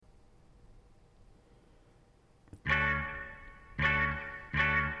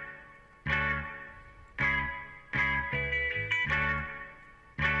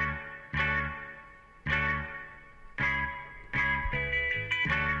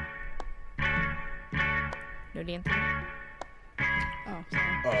No dancing. Oh,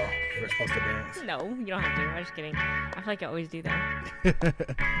 sorry. Oh, we're supposed to dance. No, you don't have to. I'm just kidding. I feel like I always do that.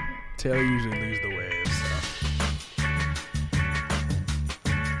 Taylor usually leads the way, so.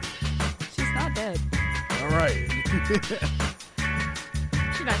 She's not dead. All right.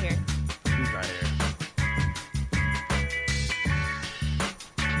 She's not here. He's not here.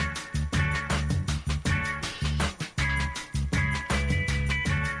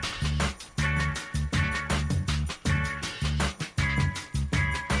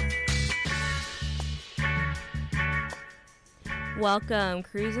 Welcome.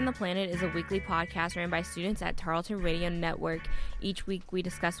 Cruising the Planet is a weekly podcast ran by students at Tarleton Radio Network. Each week we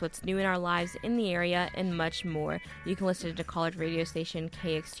discuss what's new in our lives in the area and much more. You can listen to college radio station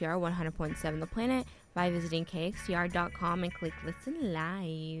KXTR 100.7 The Planet by visiting kxtr.com and click listen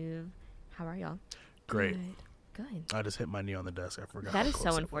live. How are y'all? Great. Good. I just hit my knee on the desk. I forgot. That how is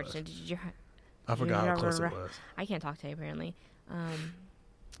close so it unfortunate. was. Did you? I forgot how close it was. I can't talk today apparently.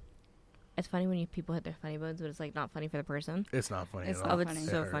 It's funny when people hit their funny bones, but it's like not funny for the person. It's not funny It's at not all. Oh, it's funny.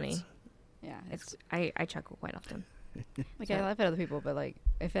 so It funny. hurts. Yeah. It's I chuckle quite often. Like, So- I laugh at other people, but, like,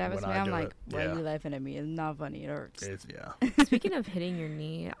 if it happens to When me, I I'm do like, it, why yeah. are you laughing at me? It's not funny. It hurts. It's, yeah. Speaking of hitting your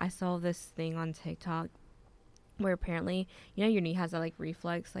knee, I saw this thing on TikTok where apparently, you know, your knee has that like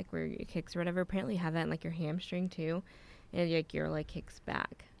reflex, like where it kicks or whatever. Apparently, you have that in like your hamstring too, and like your leg kicks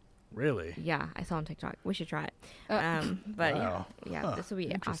back. Really? Yeah, I saw on TikTok. We should try it. Uh, But Wow. yeah, Huh, this will be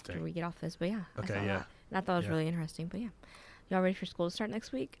after interesting. we get off this. But yeah, I Okay, saw yeah. that. And I thought it was Yeah. really interesting. But yeah, y'all ready for school to start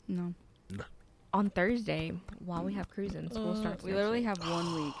next week? No. On Thursday, while we have cruising, school starts. We next literally week. have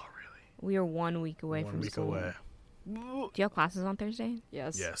 1 week. We are 1 week away 1 from week school. away. Do you have classes on Thursday?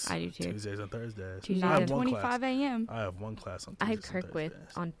 Yes. Yes. I do too. Tuesdays and Thursdays. Tuesdays I have and- one class. 9:25 a.m. I have one class on I Tuesdays have and Kirk with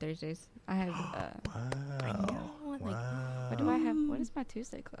Thursdays. on Thursdays. I have, Wow. like, Wow. what do I have? What is my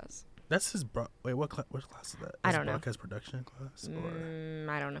Tuesday class? That's his wait, what class is that? I His don't know. broadcast production class? Or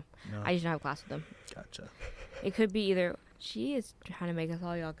I don't know. no? I usually have class with them. Gotcha. It could be either. She is trying to make us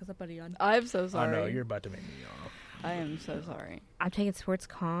all y'all because I'm putting on. I'm so sorry. I know, you're about to make me yawn. I am so sorry. I'm taking sports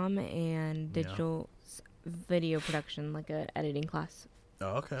comm and Yeah. digital video production, like a editing class.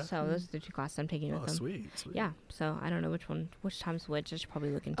 Oh, okay. So those are the two classes I'm taking Oh, with them. sweet, sweet. Yeah. So I don't know which time's which. I should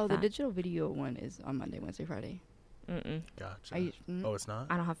probably look into Oh, that. the digital video one is on Monday, Wednesday, Friday. Gotcha. Mm. Oh, it's not?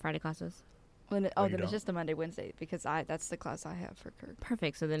 I don't have Friday classes. Then you it's don't? just a Monday, Wednesday because that's the class I have for Kirk.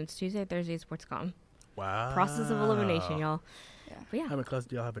 Perfect. So then it's Tuesday, Thursday, sports comm. Wow. Process of elimination, y'all. Yeah. But yeah, How many classes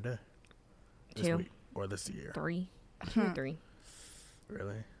do y'all have a day? This 2, week or this year? 3, 2 or 3.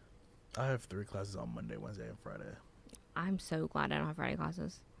 Really? I have 3 classes on Monday, Wednesday, and Friday. I'm so glad I don't have Friday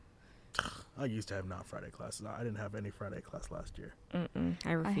classes. I used to have not Friday classes. I didn't have any Friday class last year. I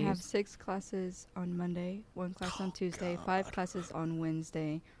I refuse. have 6 classes on Monday, 1 class on Tuesday, 5 classes on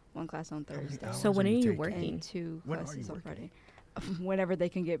Wednesday, 1 class on many Thursday, hours So when are are you you taking? working? and 2 When are classes you on working? Friday. Whenever they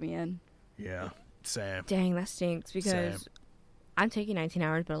can get me in. Yeah. Same. Dang, that stinks because Same. I'm taking 19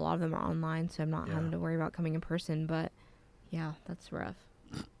 hours, but a lot of them are online, so I'm not Yeah. having to worry about coming in person. But yeah, that's rough.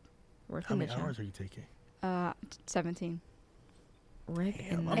 Worth How in many the chat. hours are you taking? 17. Rick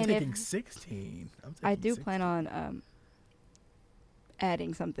Damn, and I'm And taking if- 16. I do plan on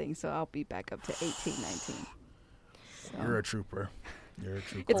adding something, so I'll be back up to 18, 19. So. You're a trooper. You're a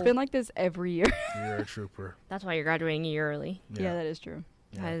trooper. It's been like this every year. You're a trooper. That's why you're graduating a year early. Yeah, that is true.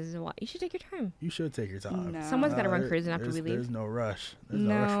 Yeah. That is why you should take your time. You should take your time. No. Someone's got to run there- cruising after there's- we leave. There's no rush. There's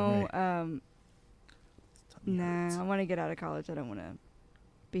no rush for No, me. nah, I want to get out of college. I don't want to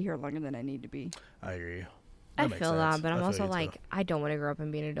be here longer than I need to be. I agree. I makes feel sense. that, but I I'm feel also you too. like, I don't want to grow up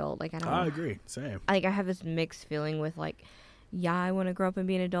and be an adult. Like, I don't. I agree. Same. Like, I have this mixed feeling with like, yeah, I want to grow up and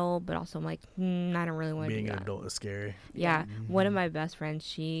be an adult, but also I'm like, I don't really want to Being do an that. adult is scary. Yeah, one of Mhm. my best friends,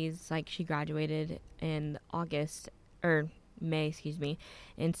 she graduated in August or May, excuse me,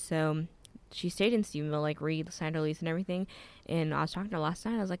 and so she stayed in Stephenville, like signed her lease and everything. And I was talking to her last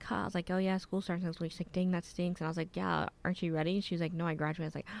night. I was like, I was like, oh yeah, school starts next week. She's like, dang, that stinks. And I was like, yeah, aren't you ready? And she was like, no, I graduated. I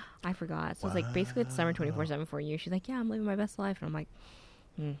was like, I forgot. So I was like, basically it's summer 24/7 for you. She's like, yeah, I'm living my best life. And I'm like,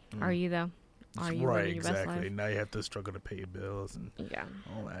 are you though? Are you Right, living your best exactly. life? Now you have to struggle to pay your bills and Yeah.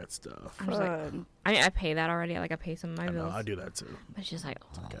 all that stuff. I'm just like, Fun. I pay that already. Like I pay some of my I know, bills. I do that too. But it's just like,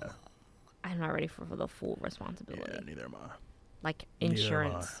 Okay. I'm not ready for the full responsibility. Yeah, neither am I. Like Neither am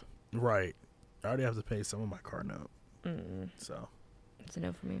insurance. I. Right. I already have to pay some of my car note. So. It's a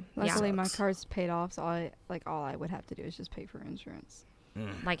no for me. Luckily, Yeah. my Sucks. car's paid off, so all I would have to do is just pay for insurance.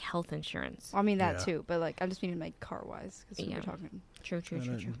 Like health insurance. Well, I mean that Yeah. too, but like I'm just meaning like car wise because we Yeah. were talking. True.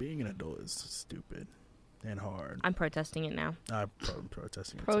 Being an adult is stupid and hard. I'm protesting it now. I'm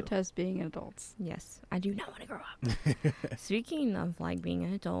protesting it too. Protest being adults. Yes, I do not want to grow up. Speaking of like being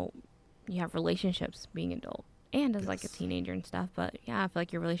an adult, you have relationships being adult. and as like a Yes. teenager and stuff. But yeah, I feel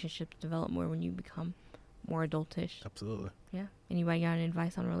like your relationships develop more when you become more adultish. Absolutely. Yeah. Anybody got any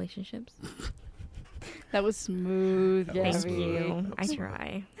advice on relationships? That was smooth, That was Thank Gabby. smooth. you. That I was smooth.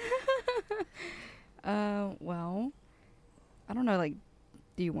 try. Well, I don't know. Like,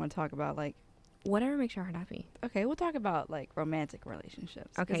 do you want to talk about like? Whatever makes your heart happy. Okay, we'll talk about like romantic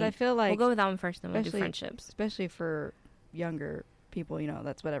relationships. Because Okay, I feel like, we'll go with that one first, then we'll do especially- friendships. especially for younger people, you know,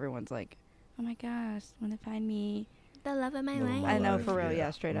 that's what everyone's like. Oh my gosh, want to find me? The love of my Love of life. my I know, life, for real,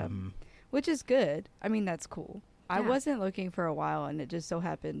 yeah, straight up. Mhm. Which is good. I mean, that's cool. I Yeah. wasn't looking for a while, and it just so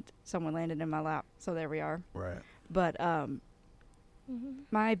happened someone landed in my lap. So there we are. Right. But Mhm.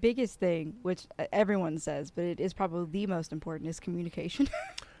 my biggest thing, which everyone says, but it is probably the most important, is communication.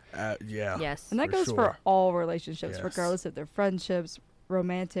 Yeah. Yes. And that For goes sure. for all relationships, Yes. regardless if they're friendships,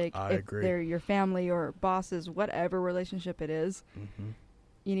 romantic, I if agree. they're your family or bosses, whatever relationship it is. Mm-hmm.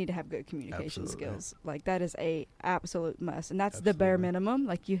 You need to have good communication Absolutely. skills. Like, that is a absolute must, and that's the bare Absolutely. minimum.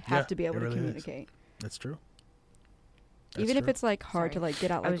 Like, you have Yeah, to be able it to really is. communicate, That's true. even if it's like hard to Sorry. like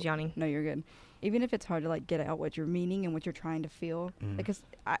get out. I Like, was yawning. no, you're good. Even if it's hard to like get out what you're meaning and what you're trying to feel, Mm. because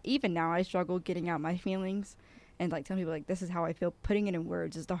even now I struggle getting out my feelings and like telling people like this is how I feel. Putting it in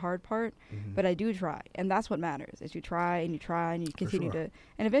words is the hard part, Mhm. but I do try, and that's what matters. Is you try and you try and you continue sure. to,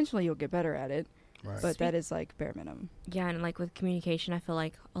 and eventually you'll get better at it. Right. But that is like bare minimum. Yeah, and like with communication, I feel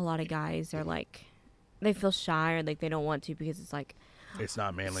like a lot of guys are like, they feel shy or like they don't want to because it's like It's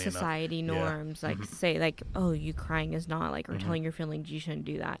not manly enough. society Yeah. norms. Like Mhm. say like, oh, you crying is not like, or Mhm. telling your feelings, you shouldn't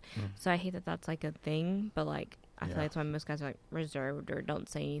do that. Mm. So I hate that that's like a thing, but like I feel Yeah. like that's why most guys are like reserved or don't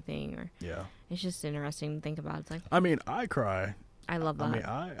say anything, or Yeah. it's just interesting to think about. It's like I mean, I cry. I love that. I mean,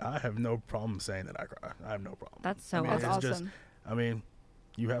 I have no problem saying that I cry. I have no problem. That's so I mean, That's awesome. it's awesome. just, I mean,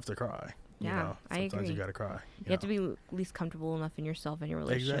 you have to cry. You Yeah, know? I Sometimes agree. you gotta cry. You have to be at least comfortable enough in yourself and your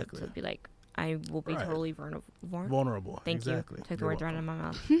relationship Exactly. to be like, I will be Right. totally vulnerable. Thank exactly. you. Took the You're words right out of welcome.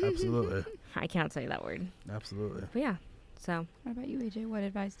 my mouth. Absolutely. I cannot say that word. Absolutely. But yeah, so What about you, AJ? What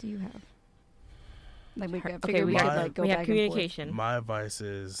advice do you have? Like we Her- could okay, figure we we could got- like go we back have and forth. communication. My advice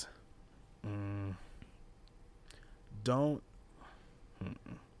is,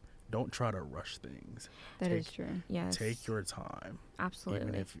 don't try to rush things. That is Take- true. Yes, Take your time. absolutely.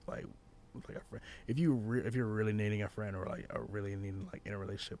 Even if like a friend, if you're really needing a friend or like are really needing like in a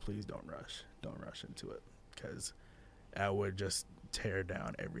relationship, please don't rush. Don't rush into it because that would just tear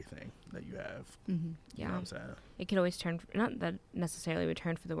down everything that you have. Mm-hmm. You know what I'm saying? It could always turn, not that necessarily would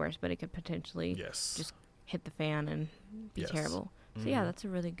turn for the worse, but it could potentially Yes. just hit the fan and be Yes. terrible. So yeah, Mhm. that's a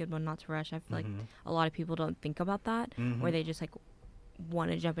really good one not to rush. I feel like Mhm. a lot of people don't think about that, Mhm. or they just like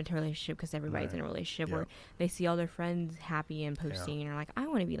want to jump into a relationship because everybody's Right. in a relationship, Yeah. or they see all their friends happy and posting and are like, I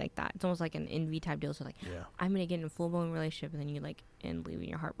want to be like that. It's almost like an envy type deal. So like, Yeah. I'm gonna get in a full blown relationship, and then you like end leaving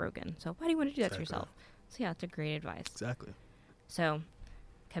your heart broken. So why do you want to do that to Exactly. yourself? So yeah, it's a great advice. Exactly. So,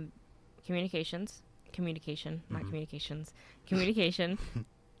 communication, not Mhm. communications, communication.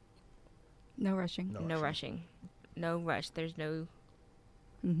 No rushing. No No rushing. rushing. No rush. There's no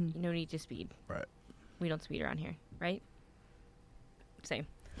Mm-hmm. no need to speed. Right. We don't speed around here, right? Same.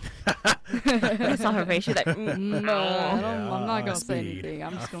 I saw her face. She's like, No, I'm not gonna say speed. anything.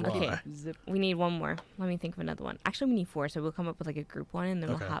 I'm just I gonna fly. zip. we need one more. Let me think of another one. Actually, we need 4, so we'll come up with like a group one, and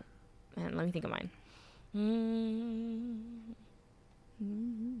then Okay. we'll hop. And let me think of mine.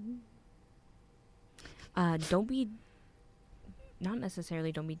 Don't be. Not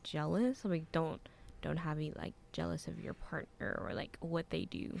necessarily. Don't be jealous. Like don't have me like jealous of your partner or like what they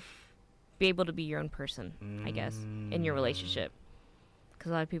do. Be able to be your own person, I guess, in your relationship.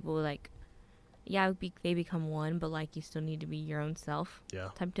 Because a lot of people like, yeah, they become one, but like you still need to be your own self Yeah.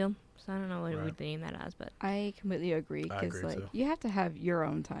 type deal. So I don't know what Right. we'd name that as, but I completely agree I because agree, like too. you have to have your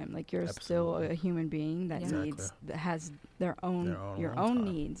own time. Like you're still Absolutely. a human being that Yeah. Exactly. needs that has their own your own own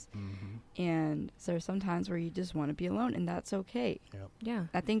time. needs, Mm-hmm. and so there's some times where you just want to be alone, and that's okay. yeah.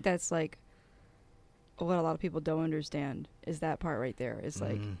 I think that's like what a lot of people don't understand is that part right there. Is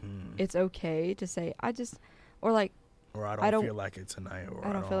like Mhm. it's okay to say I just or like or I I don't don't- feel like it tonight, or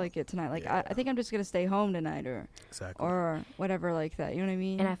I don't feel like it tonight. Like I Yeah. think I'm just gonna stay home tonight or exactly. whatever like that. You know what I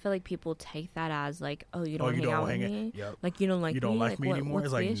mean? And I feel like people take that as like, oh, you oh, don't you hang out don't with hang me. it. Yep. Like you don't like you don't me. like me what, anymore. What's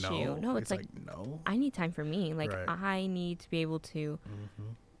It's like the issue? no. It's like no. I need time for me. Like Right. I need to be able to Mm-hmm.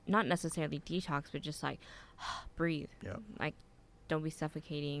 not necessarily detox, but just like breathe. Yep. Like don't be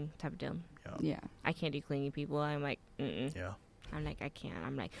suffocating type of deal. yeah. I can't do clingy people. I'm like, Yeah. I'm like, I can't.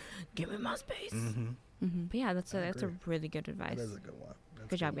 I'm like, give me my space. Mm-hmm. Mm-hmm. But yeah, that's I a agree. really good advice. That is a good one. That's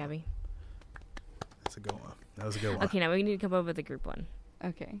Good a job, one. Gabby. That's a good one. That was a good one. Okay, now we need to come up with a group one.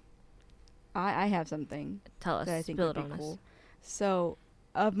 Okay. I have something Tell us. that I think Spill would it be on cool. us. So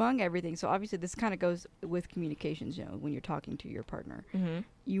among everything, so obviously this kind of goes with communications, you know, when you're talking to your partner. Mm-hmm.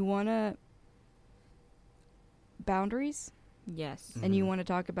 You want to boundaries, Yes. and you Mhm. want to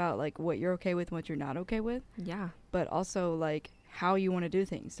talk about like what you're okay with and what you're not okay with, Yeah. but also like how you want to do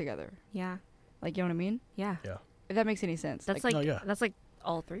things together. Yeah. Like, you know what I mean? Yeah. Yeah. If that makes any sense. That's like, like, No, yeah. that's like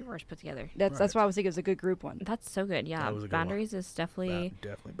all three of ours put together. that's why I was thinking it was a good group one. That's so good. Yeah. That was a good one. Boundaries is definitely,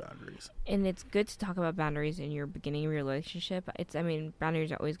 Definitely boundaries. and it's good to talk about boundaries in your beginning of your relationship. I mean,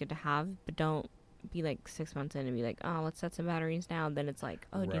 boundaries are always good to have, but don't be like 6 months in and be like, oh, let's set some boundaries now. Then it's like,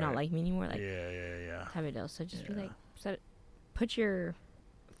 oh, do you not Right. like me anymore? Like, yeah. type of deal. So just be Yeah. like, put your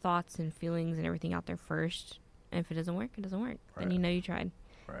thoughts and feelings and everything out there first. And if it doesn't work, it doesn't work. Then Right. you know you tried.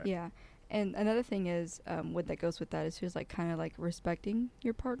 Right. Yeah. And another thing is, what that goes with that is just like kind of like respecting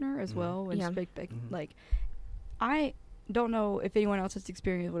your partner as Mhm. well. And Yeah. Mhm. like, I don't know if anyone else has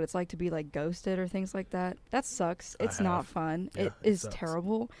experienced what it's like to be like ghosted or things like that. That sucks. I It's not have. fun. Yeah, it it is sucks.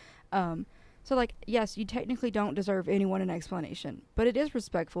 terrible. So like, yes, you technically don't deserve anyone an explanation, but it is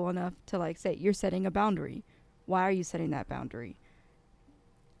respectful enough to like say you're setting a boundary. Why are you setting that boundary?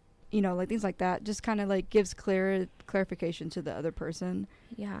 You know, like things like that just kind of like gives clarification to the other person.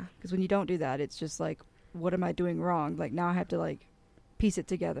 Yeah. Because when you don't do that, it's just like, what am I doing wrong? Like, now I have to like piece it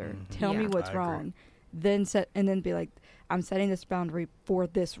together. Mhm. Tell me Yeah. what's I agree. wrong. Then be like, I'm setting this boundary for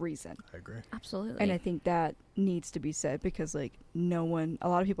this reason. I agree. Absolutely. And I think that needs to be said because like a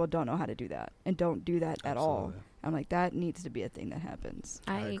lot of people don't know how to do that and don't do that at all. Absolutely. I'm like, that needs to be a thing that happens.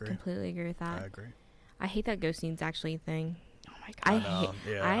 I I agree. completely agree with that. I agree. I hate that ghosting's actually a thing. Oh my I god. know.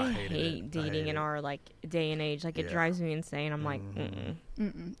 hate, Yeah, I hated hate it. dating in our like day and age. Like it Yeah. drives me insane. I'm like, Mhm.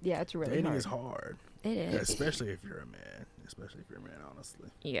 mm-mm. Yeah, it's really Dating hard. is hard, It is. especially if you're a man. Honestly,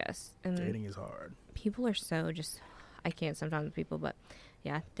 Yes. And dating is hard. people are so just, I can't sometimes with people, but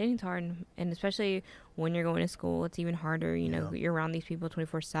yeah, dating's hard. And especially when you're going to school, it's even harder. You know, Yeah. you're around these people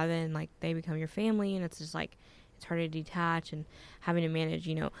 24/7. Like they become your family, and it's just like, it's hard to detach, and having to manage,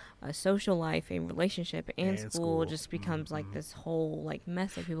 you know, a social life, a relationship, and And school school. just becomes like Mhm. this whole like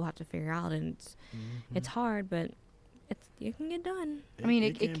mess that people have to figure out, and it's hard, but it can get done. I mean,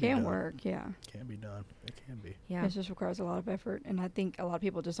 it be can done. work, yeah. Can be done. It can be. Yeah, It just requires a lot of effort, and I think a lot of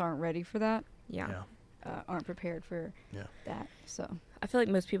people just aren't ready for that, yeah. aren't prepared for Yeah. that. So I feel like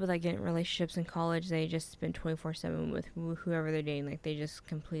most people that get in relationships in college, they just spend 24/7 with whoever they're dating. Like they just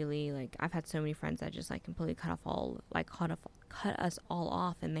completely like. I've had so many friends that just like completely cut us all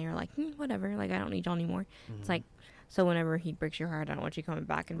off, and they're like, whatever. Like I don't need y'all anymore. It's like, so whenever he breaks your heart, I don't want you coming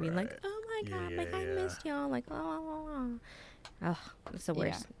back and being like, Right. oh my Yeah, god, like I yeah. missed y'all. Like, oh, it's the Yeah.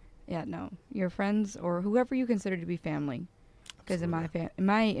 worst. yeah, no, your friends or whoever you consider to be family. Because in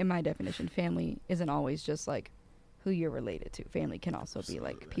my definition, family isn't always just like who you're related to. Family can also be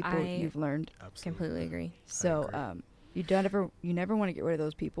like Absolutely. people I you've learned. Absolutely. Completely agree. So agree. you never want to get rid of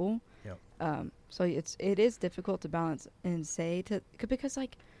those people. Yep. So it is difficult to balance and say because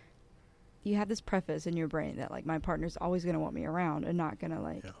like you have this preface in your brain that like my partner's always going to want me around and not going to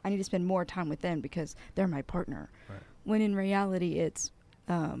like Yeah. I need to spend more time with them because they're my partner. Right. When in reality it's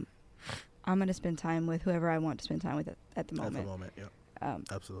I'm going to spend time with whoever I want to spend time with at the moment. At the moment, yeah.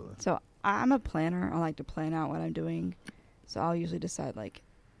 Absolutely. So I'm a planner. I like to plan out what I'm doing. So I'll usually decide like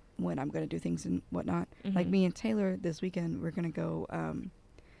when I'm going to do things and whatnot. Like Mhm. me and Taylor this weekend, we're going to go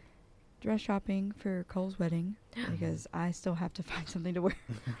dress shopping for Cole's wedding because I still have to find something to wear.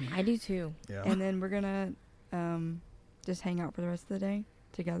 I do too. Yeah. And then we're going to just hang out for the rest of the day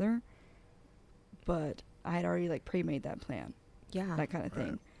together. But I had already like pre-made that plan, Yeah. that kind of Right.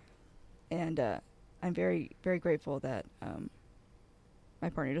 thing. And I'm very, very grateful that my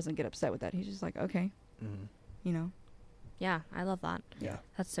partner doesn't get upset with that. He's just like, okay, Mhm. you know. Yeah, I love that. Yeah.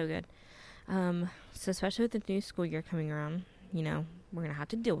 That's so good. So especially with the new school year coming around, you know, we're gonna have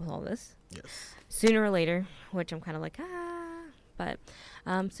to deal with all this Yes. sooner or later, which I'm kind of like, but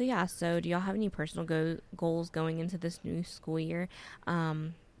so yeah. So do y'all have any personal goals going into this new school year?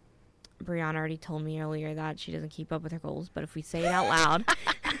 Brianna already told me earlier that she doesn't keep up with her goals, but if we say it out loud,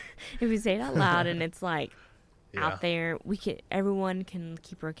 and it's like Yeah. out there, everyone can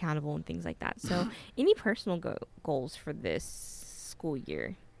keep her accountable and things like that. So any personal goals for this school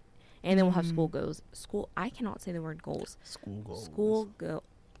year? And then we'll have school goals. I cannot say the word goals. School goals.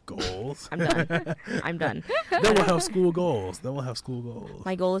 Goals. I'm done. I'm done. Then we'll have school goals.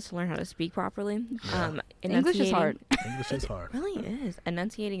 My goal is to learn how to speak properly. Yeah. English is hard. English is hard. It really is.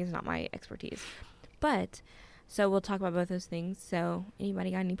 Enunciating is not my expertise. But, so we'll talk about both those things. So,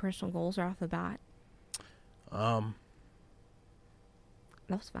 anybody got any personal goals right off the bat? That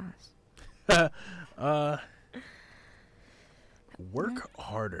was fast. Work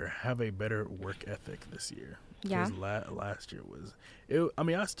harder. Have a better work ethic this year. Yeah. 'Cause last year was it. I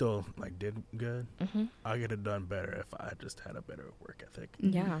mean, I still like did good. Mhm. I could have done better if I just had a better work ethic.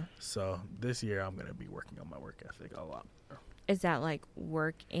 Mhm. Yeah. So this year I'm gonna be working on my work ethic a lot more. Is that like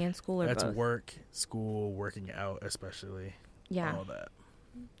work and school or That's both? work, school, working out, especially. Yeah.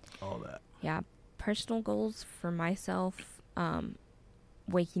 All that. Yeah. Personal goals for myself,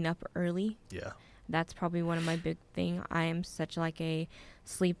 waking up early. Yeah. That's probably one of my big thing. I am such like a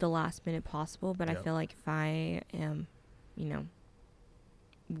sleep the last minute possible, but I Yep. feel like if I am,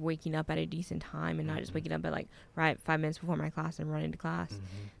 waking up at a decent time and not just Mhm. waking up at like right 5 minutes before my class and running to class, Mhm.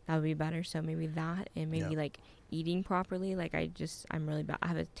 that would be better. So maybe that, and maybe Yeah. like eating properly. Like I'm really bad. I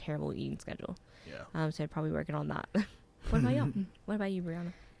have a terrible eating schedule. Yeah. So I'd probably working on that. What about y'all? What about you,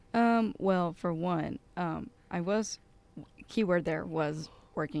 Brianna? Well, for one, keyword there was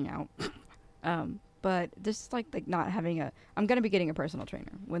working out. But just like not having I'm going to be getting a personal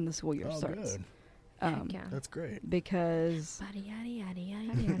trainer when the school year Oh, starts. good. Heck yeah. That's great. Because Yada, yada, yada,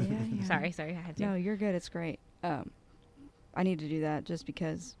 yada, yada, yada. Sorry, I had to. no, you're good. It's great. I need to do that just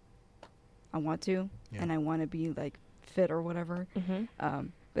because I want to, Yeah. and I want to be like fit or whatever. Mm-hmm.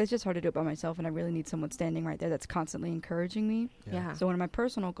 But it's just hard to do it by myself, and I really need someone standing right there that's constantly encouraging me. Yeah. So one of my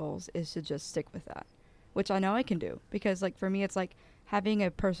personal goals is to just stick with that, which I know I can do, because like for me, it's like having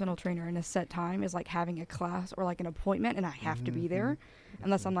a personal trainer in a set time is like having a class or like an appointment, and I have to be there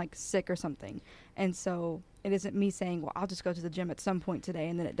unless I'm like sick or something. And so it isn't me saying, well, I'll just go to the gym at some point today,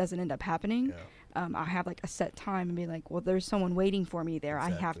 and then it doesn't end up happening. Yeah. I have like a set time and be like, well, there's someone waiting for me there. I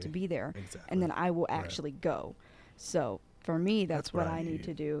have to Exactly. be there. Exactly. And then I will Right. actually go. So for me, that's what I need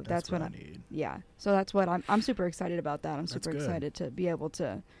to do. That's what I I need. yeah. So that's what I'm super excited about that. I'm That's super good. excited to be able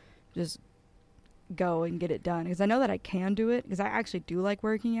to just go and get it done, because I know that I can do it, because I actually do like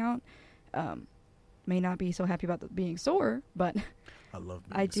working out. May not be so happy about being sore, but I love.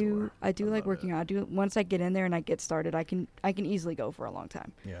 I do like love working it. out. I do, once I get in there and I get started, I can easily go for a long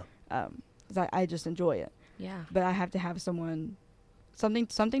time. Yeah. 'Cause I just enjoy it. Yeah. But I have to have something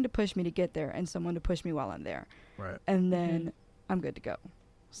to push me to get there, and someone to push me while I'm there, Right. and then I'm good to go.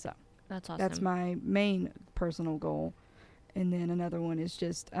 So That's awesome. that's my main personal goal. And then another one is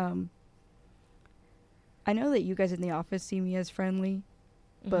just I know that you guys in the office see me as friendly,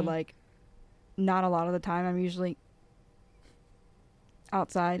 but Mhm. like not a lot of the time. I'm usually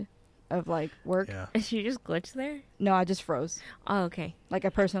outside of like work. Yeah. Did you just glitch there? No, I just froze. Oh, okay. Like I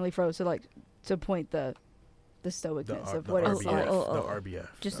personally froze to point the stoicness of the what RBF. it's like. Oh. The RBF.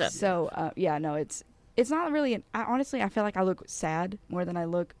 Just the a- RBF. So yeah, no, it's not really. Honestly, I feel like I look sad more than I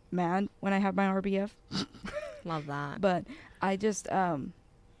look mad when I have my RBF. Love that. But I just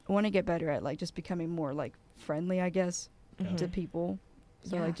want to get better at like just becoming more like friendly, I guess, to Mhm. people.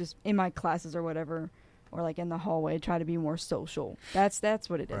 So Yeah. like just in my classes or whatever, or like in the hallway, try to be more social. That's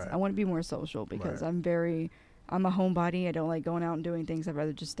what it is. Right. I want to be more social because Right. I'm a homebody. I don't like going out and doing things. I'd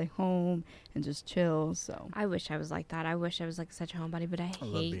rather just stay home and just chill. So I wish I was like that. I wish I was like such a homebody, but I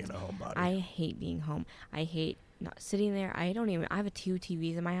love being a homebody. I hate being home. I hate not sitting there. I have 2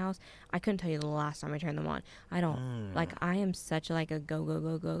 TVs in my house. I couldn't tell you the last time I turned them on. I don't like. I am such like a go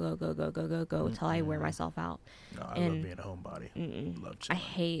till I wear myself out. No, I love and- being a homebody. Love I chilling.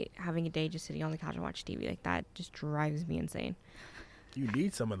 hate having a day just sitting on the couch and watch TV. Like that just drives me insane. You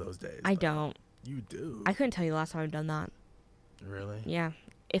need some of those days. I though. don't. You do. I couldn't tell you the last time I've done that. Really? Yeah.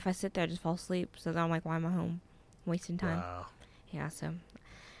 If I sit there, I just fall asleep. So then I'm like, why am I home? Wasting time. Wow. Yeah. So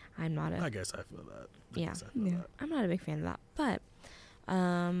I'm not I a. guess I feel that. Yeah. Yeah. I'm not a big fan of that. But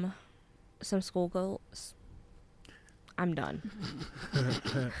some school goals. I'm done.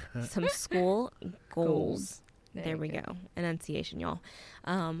 Some school goals. There we go. Enunciation, y'all.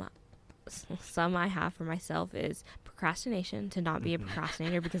 Some I have for myself is procrastination, to not be a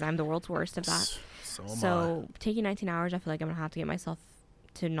procrastinator because I'm the world's worst of that. So am So taking 19 hours, I feel like I'm going to have to get myself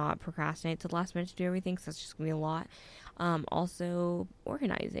to not procrastinate to the last minute to do everything, because that's just going to be a lot. Also,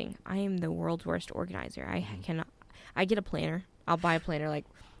 organizing. I am the world's worst organizer. I cannot. I get a planner. I'll buy a planner like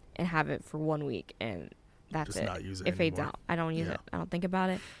and have it for 1 week, and that's Just it. not use it It fades anymore. out. I don't use Yeah. it. I don't think about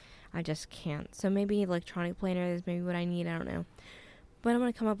it. I just can't. So maybe electronic planner is maybe what I need. I don't know. But I'm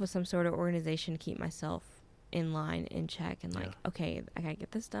going to come up with some sort of organization to keep myself in line, in check, and like, Yeah. okay, I got to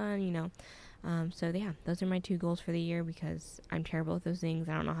get this done, you know. So yeah, those are my 2 goals for the year, because I'm terrible at those things.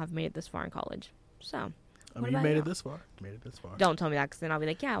 I don't know how I've made it this far in college. So I What mean, you about made y'all? it this far. You made it this far. don't tell me that, because then I'll be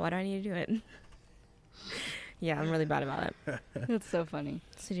like, yeah, why do I need to do it? Yeah, I'm really bad about it. That's so funny.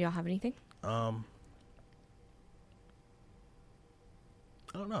 So do y'all have anything? I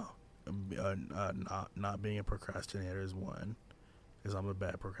don't know. Not being a procrastinator is one, because I'm a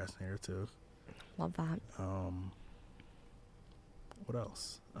bad procrastinator too. Love that. What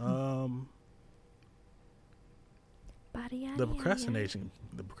else? The procrastination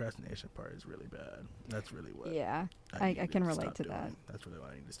part is really bad. That's really what. Yeah, I I can relate to that. That's really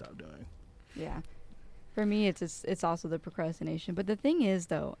what I need to stop doing. Yeah. For me, it's also the procrastination. But the thing is,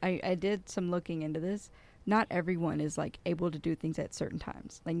 though, I did some looking into this. Not everyone is like able to do things at certain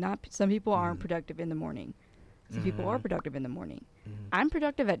times. Like some people aren't productive in the morning. Some people are productive in the morning. I'm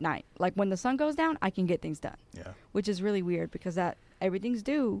productive at night. Like when the sun goes down, I can get things done. Yeah. Which is really weird because everything's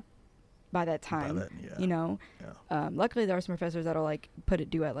due by that time. You know. Yeah. Luckily, there are some professors that'll like put it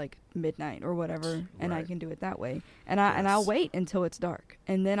due at like midnight or whatever, and I Right. can do it that way. And I'll wait until it's dark,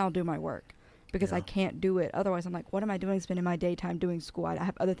 and then I'll do my work. Because Yeah. I can't do it. Otherwise, I'm like, what am I doing spending my daytime doing school? I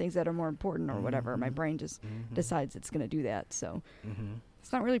have other things that are more important or whatever. My brain just decides it's going to do that. So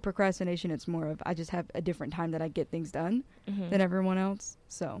it's not really procrastination. It's more of I just have a different time that I get things done than everyone else.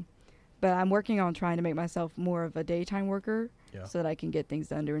 So, but I'm working on trying to make myself more of a daytime worker Yeah. so that I can get things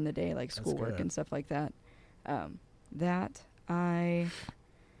done during the day, like schoolwork good. and stuff like that.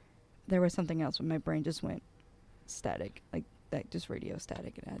 There was something else when my brain just went static, like just radio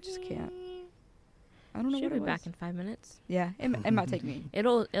static, and I just can't. I don't know Should what be it was. back in 5 minutes. Yeah, it might take me.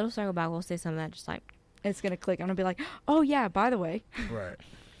 It'll circle back. We'll say something that just like It's gonna click. I'm gonna be like, oh yeah, by the way. Right.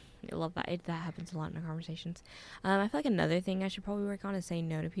 I love that. That happens a lot in our conversations. I feel like another thing I should probably work on is saying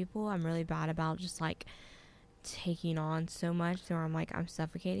no to people. I'm really bad about just like taking on so much, so I'm like I'm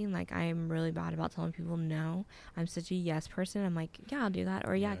suffocating. Like I'm really bad about telling people no. I'm such a yes person. I'm like, yeah, I'll do that,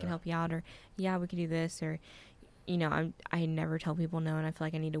 or yeah, I can help you out, or yeah, we can do this, or you know, I never tell people no, and I feel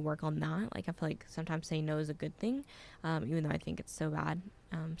like I need to work on that. Like I feel like sometimes saying no is a good thing, even though I think it's so bad.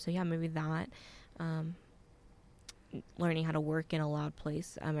 So yeah, maybe that. Learning how to work in a loud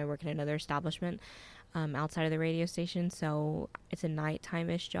place. I work in another establishment outside of the radio station, so it's a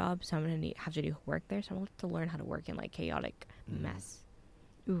nighttime-ish job, so I'm going to have to do work there, so I'm going to learn how to work in like chaotic mess.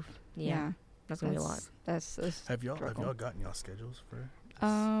 Oof. Yeah. That's going to be a lot. That's Have y'all gotten y'all schedules for?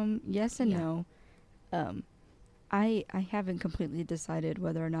 Yes and Yeah. no. I haven't completely decided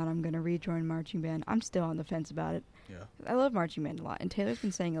whether or not I'm going to rejoin marching band. I'm still on the fence about it. Yeah. I love marching band a lot, and Taylor's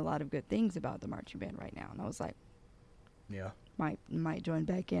been saying a lot of good things about the marching band right now, and I was like, Yeah. might join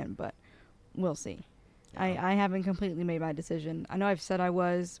back in, but we'll see. Yeah. I haven't completely made my decision. I know I've said I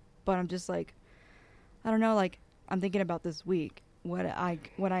was, but I'm just like, I don't know. Like I'm thinking about this week what I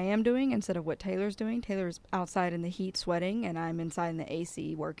am doing instead of what Taylor's doing. Taylor's outside in the heat sweating, and I'm inside in the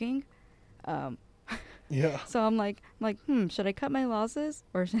AC working. Yeah. So I'm like, should I cut my losses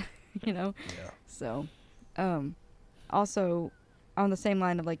or, you know? Yeah. So, also on the same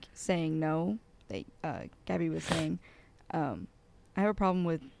line of like saying no, Gabby was saying, I have a problem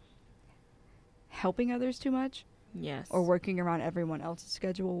with helping others too much Yes. or working around everyone else's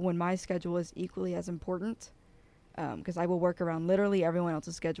schedule when my schedule is equally as important. Because I will work around literally everyone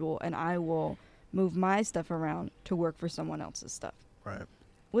else's schedule, and I will move my stuff around to work for someone else's stuff. Right.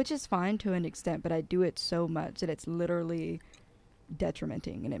 Which is fine to an extent, but I do it so much that it's literally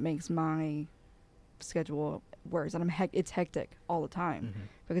detrimenting, and it makes my schedule worse. And it's hectic all the time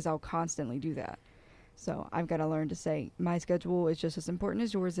because I'll constantly do that. So I've got to learn to say my schedule is just as important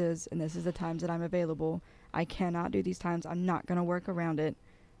as yours is, and this is the times that I'm available. I cannot do these times. I'm not going to work around it.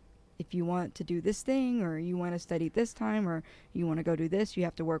 If you want to do this thing, or you want to study this time, or you want to go do this, you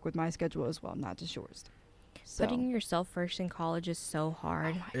have to work with my schedule as well, not just yours. So. Putting yourself first in college is so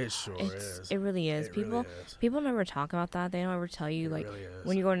hard. It sure is. It really is. It really is. People never talk about that. They don't ever tell you, It like, really is.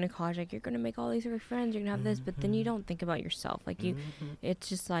 when you're going to college, like, you're going to make all these great friends, you're going to have this, but then you don't think about yourself. Like, it's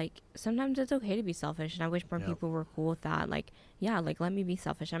just, like, sometimes it's okay to be selfish, and I wish more people were cool with that. Like, yeah, like, let me be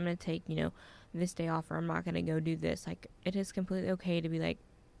selfish. I'm going to take, this day off, or I'm not going to go do this. Like, it is completely okay to be like,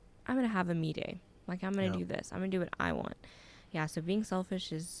 I'm going to have a me day. Like, I'm going to do this. I'm going to do what I want. Yeah, so being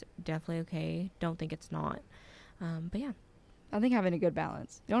selfish is definitely okay. Don't think it's not. But yeah. I think having a good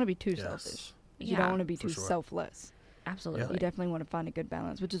balance. You don't want to be too selfish. You don't want to be too selfless. Absolutely. You definitely want to find a good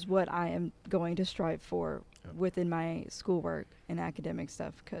balance, which is what I am going to strive for within my schoolwork and academic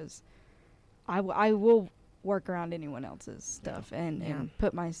stuff, because I will work around anyone else's stuff and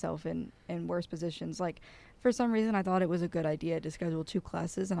put myself in worse positions. Like, for some reason, I thought it was a good idea to schedule 2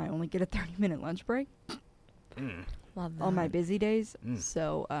 classes, and I only get a 30-minute lunch break. Love that. On my busy days.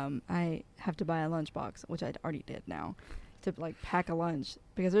 So I have to buy a lunchbox, which I already did now, to like pack a lunch,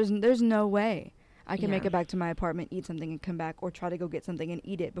 because there's no way I can make it back to my apartment, eat something, and come back, or try to go get something and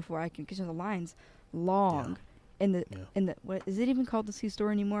eat it before I can, because the line's long in the what is it even called, the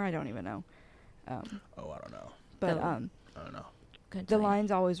C-store anymore? I don't even know. I don't know. But I don't know. the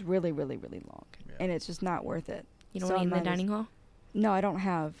line's always really, really, really long, and it's just not worth it. You don't eat in the dining hall? No, I don't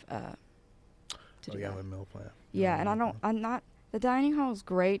have to do You that. have a meal plan. Yeah, and I'm not. The dining hall is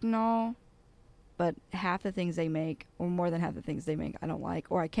great and all, but half the things they make, or more than half the things they make, I don't like,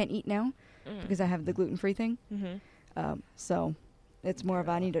 or I can't eat now because I have the gluten-free thing. So it's more of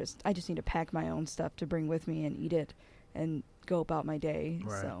I just need to pack my own stuff to bring with me and eat it and go about my day.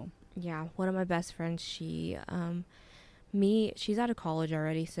 Right. So Yeah, one of my best friends, she's out of college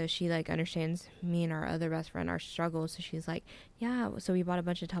already, so she like understands me and our other best friend, our struggles. So she's like, yeah, so we bought a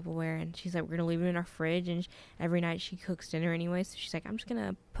bunch of Tupperware, and she's like, we're gonna leave it in our fridge, and every night she cooks dinner anyway. So she's like, I'm just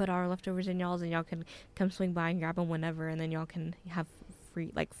gonna put our leftovers in y'all's, and y'all can come swing by and grab them whenever, and then y'all can have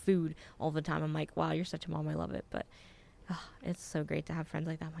free like food all the time. I'm like, wow, you're such a mom, I love it. But it's so great to have friends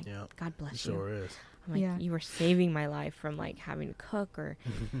like that. I'm like, Yeah, God bless it you. sure is. I'm like, Yeah. you were saving my life from like having to cook, or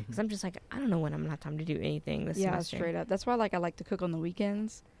because I'm just like, I don't know when I'm gonna have time to do anything this semester. straight up. That's why I like to cook on the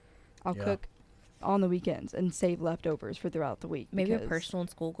weekends. I'll Yeah. cook on the weekends and save leftovers for throughout the week. Maybe a because personal and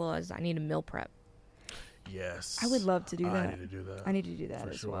school goal is I need a meal prep. Yes. I would love to do I that. need to do that. I need to do that For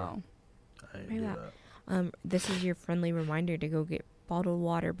as sure. well. I need to Maybe do that- that. This is your friendly reminder to go get bottled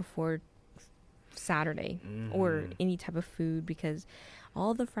water before Saturday or Mhm. any type of food, because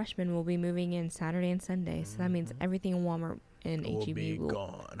all the freshmen will be moving in Saturday and Sunday. So that means Mhm. everything in Walmart and Will HEB be will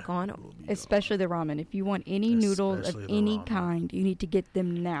gone. gone. Will be Especially the ramen. If you want any noodles of Especially the any ramen. kind, you need to get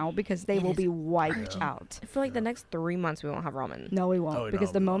them now because they It will is be wiped urgent. out. for like the Yeah. next 3 months we won't have ramen. No, we won't. Oh, because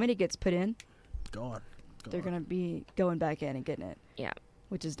no, the we won't. moment it gets put in, gone. they're going to be going back in and getting it. Yeah.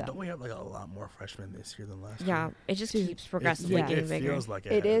 Which is Don't dumb. we have like a lot more freshmen this year than last Yeah, year? it just Dude, keeps progressively yeah. getting It bigger. feels like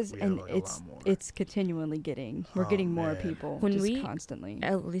It is, we have, and like, a lot more. it's continually getting. We're Oh, getting more man. people When just we- constantly.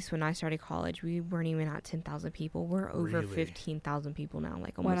 At least when I started college, we weren't even at 10,000 people. We're over Really? 15,000 people now.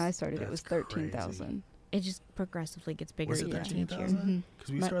 Like When almost, I started, it was That's crazy. 13,000. it just progressively gets bigger Was it each year. 13,000? Mhm.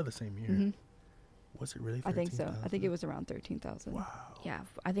 Because we My- started the same year. Mhm. Was it really? I think so. I think 13,000? it was around 13,000. Wow. Yeah,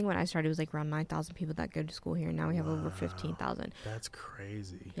 I think when I started, it was like around 9,000 people that go to school here. Now we have over Wow. 15,000. That's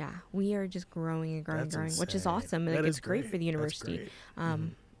crazy. Yeah, we are just growing and growing, That's growing, which is insane. awesome, and That like, is it's great for the That's university. great.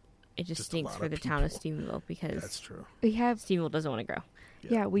 It just Just a stinks lot for of the town of people. Stephenville because That's true. We have Stephenville doesn't want to grow.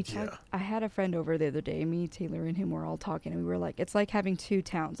 Yeah, we talked. I had a friend over the other day. Me, Taylor, and him were all talking, and we were like, "It's like having two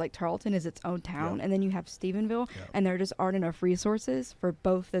towns. Like Tarleton is its own town, Yep. and then you have Stephenville, Yep. and there just aren't enough resources for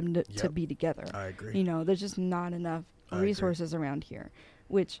both them to Yep. be together. I agree. You know, there's just not enough I agree. resources around here,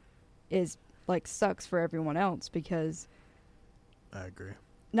 which is like sucks for everyone else because I agree.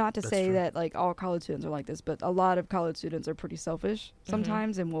 not to That's say true. that like all college students are like this, but a lot of college students are pretty selfish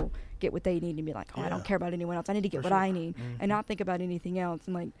sometimes and will get what they need and be like, "Oh, I don't Yeah. care about anyone else. I need to get For what sure. I need," Mhm. and not think about anything else.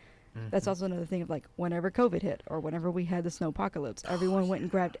 And like that's Mhm. also another thing of like whenever COVID hit or whenever we had the snowpocalypse, everyone went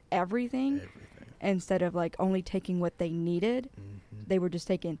and grabbed everything everything. instead of like only taking what they needed. Mhm. They were just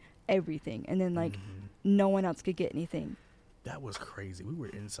taking everything, and then like Mhm. no one else could get anything. That was crazy. We were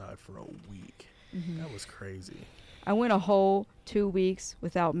inside for a week. That was crazy. I went a whole 2 weeks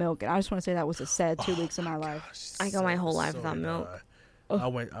without milk, and I just want to say that was a sad 2 Oh weeks of my life. Gosh, I go my so- whole life so without did milk.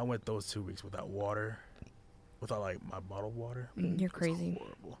 Ugh. I went those 2 weeks without water, without like my bottled water. You're It was crazy.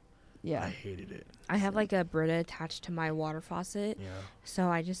 horrible. Yeah. I hated it. I have like a Brita attached to my water faucet, Yeah. so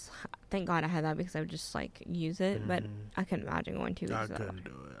I just thank God I had that because I would just like use it. But Mhm. I couldn't imagine going 2 weeks I without. couldn't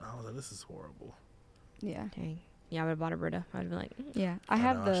do it. I was like, this is horrible. Yeah. Dang. Yeah, I would have bought a Brita. I'd be like, Yeah. I know,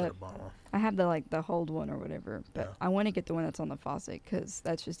 have I the should've bought one. like the hold one or whatever, but Yeah. I want to get the one that's on the faucet because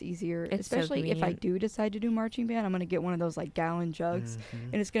that's just easier. It's so Especially if I convenient. do decide to do marching band, I'm gonna get one of those like gallon jugs, Mhm.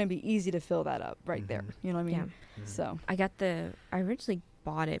 and it's gonna be easy to fill that up right there. Mhm. You know what I mean? yeah. Mhm. So I originally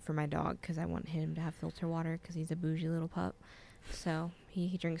bought it for my dog because I want him to have filter water because he's a bougie little pup. So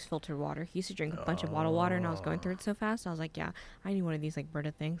he drinks filtered water. He used to drink a bunch of bottled water, and I was going through it so fast. I was like, yeah, I need one of these like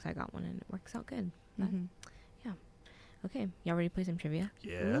Brita things. I got one, and it works out good. But, mhm. Okay, y'all ready to play some trivia?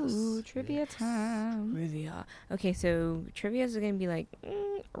 Yes. Ooh, trivia yes. time. Trivia. Okay, so trivia is going to be like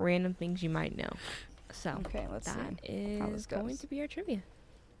random things you might know. So Okay, let's that see how this is going goes. to be our trivia.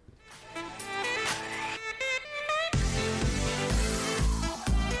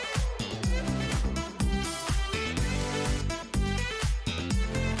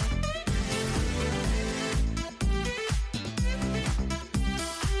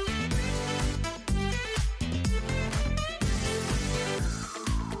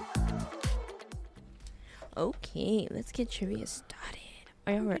 Okay, let's get trivia started.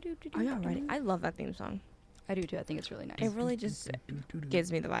 Are y'all ready? Are y'all ready? I love that theme song. I do too. I think it's really nice. It really just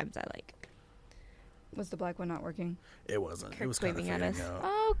gives me the vibes I like. Was the black one not working? It wasn't. It Kirk was kind of waving at fading us. out.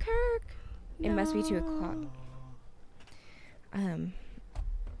 Oh, Kirk! It must be 2 o'clock.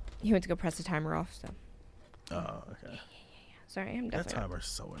 He went to go press the timer off. So Oh, okay. sorry, I'm That definitely timer's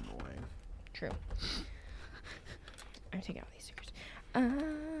so annoying. true. I'm taking out these stickers.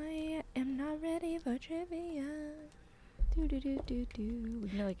 I am not ready for trivia. Do do do do do. We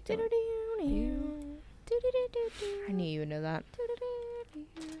can like. I knew you would know that.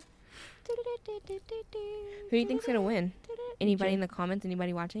 Who do you think's gonna win? Anybody in the comments?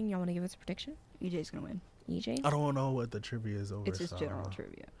 Anybody watching? Y'all want to give us a prediction? EJ's gonna win. EJ? I don't know what the trivia is over. It's just so general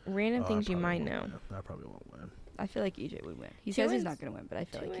trivia. Random I things you probably might won't know. win. I probably won't win. I feel like EJ would win. He Two says he's wins? not gonna win, but I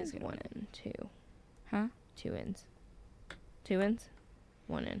feel Two like he's wins, gonna one win. in. Two. Huh? 2 wins. 2 wins?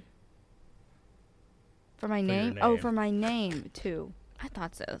 1 in. For my For your name? Oh, name. for my name too. I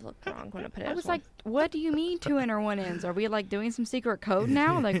thought so. It looked wrong when I put it I as was one. like, what do you mean 2 in or 1 ins? Are we like doing some secret code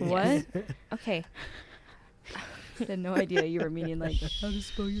now? Like what? Okay. I had no idea you were meaning like how to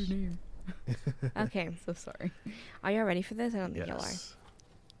spell your name. Okay. So sorry. Are y'all ready for this? I don't think y'all are. Yes.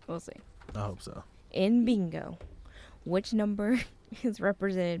 We'll see. I hope so. In bingo, which number is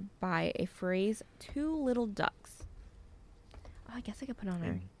represented by a phrase, 2 little ducks? Oh, I guess I could put on our...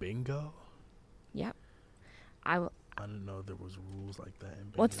 In bingo? Yep. I didn't know there was rules like that in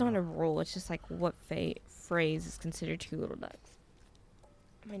bingo. Well, it's not a rule. It's just like what phrase is considered 2 little ducks.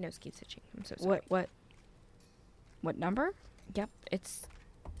 My nose keeps itching. I'm so sorry. What number? Yep. It's...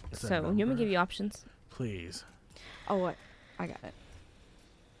 It's a So, you want me to number? give you options? Please. Oh, what? I got it.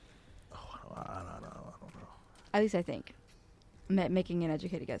 Oh, I don't know. At least I think. I'm making an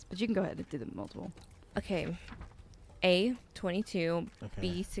educated guess, but you can go ahead and do the multiple. Okay. A, 22. Okay.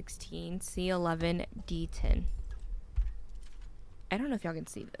 B, 16. C, 11. D, 10. I don't know if y'all can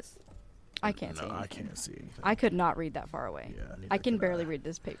see this. I can't see No, I anything. can't see anything. I could not read that far away. Yeah, neither I can could barely read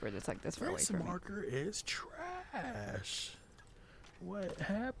this paper that's like this far away This from me. marker is trash. What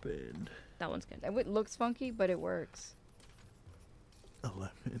happened? That one's good. It looks funky, but it works.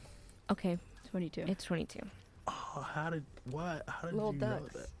 11. Okay. 22. It's 22. Oh, how did Little you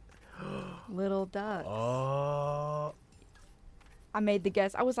ducks. know that? Little ducks. Oh, I made the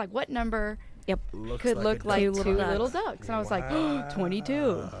guess. I was like, what number looks could like look a like duck. two little ducks? And I was like, Wow. 22.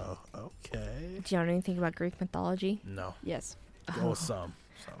 Okay. Do y'all know anything about Greek mythology? No. Yes, Oh, some.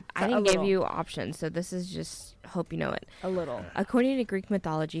 I A didn't give little. you options, so this is just hope you know it. a little. According to Greek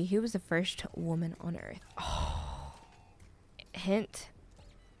mythology, who was the first woman on Earth? Hint: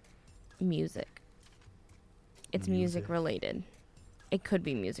 music. It's music Music. related. It could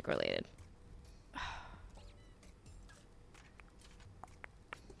be music related.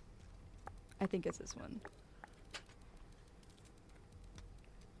 I think it's this one,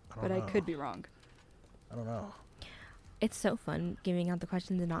 I but don't I know. could be wrong. I don't know. It's so fun giving out the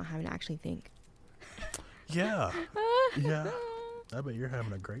questions and not having to actually think. Yeah. Yeah. I bet you're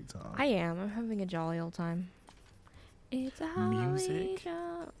having a great time. I am. I'm having a jolly old time. It's a holly Music?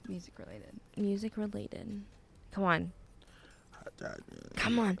 jolly- Music related. Music related. Come on. I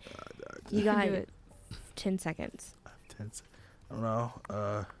Come on. You can got do it. 10 seconds. don't know.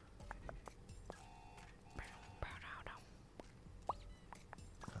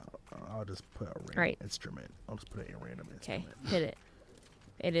 I'll just put a random Right. instrument. I'll just put a random Okay, instrument. hit it.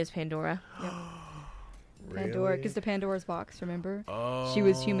 It is Pandora. Pandora, because the Pandora's box, remember? She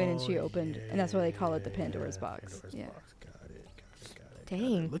was human and she opened, and that's why they call it the Pandora's box. Pandora's Yeah. box. Got it.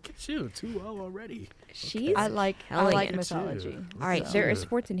 Dang. Look at you, 2-0 already. She's I like Hell mythology. Look All right, at there you. is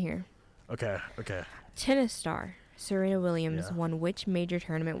sports in here. Okay. Tennis star Serena Williams Yeah. won which major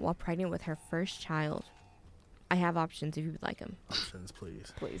tournament while pregnant with her first child? I have options if you would like them. Options,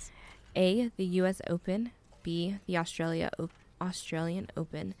 please. Please. A, the U.S. Open. B, the Australian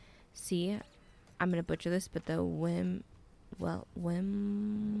Open. C, I'm going to butcher this, but the Wimbledon.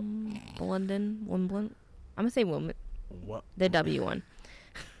 I'm going to say Wimbledon. What? The W one.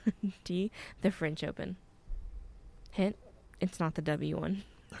 D, the French Open. Hint, it's not the W one.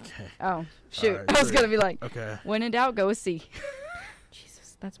 Okay. Oh, shoot. Alright, I was three. going to be like, Okay. when in doubt, go with C.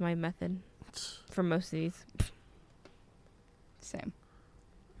 Jesus, that's my method for most of these. Same.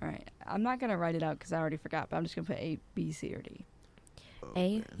 All right. I'm not going to write it out because I already forgot, but I'm just going to put A, B, C, or D.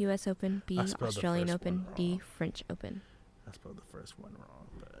 A, Okay. U.S. Open. B, I spelled the Australian first Open. one D, wrong. French Open. I spelled the first one wrong,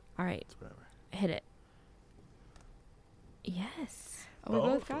 but All right, it's whatever. hit it. Yes. Oh, we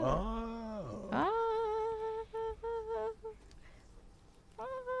both got it. Oh. Ah.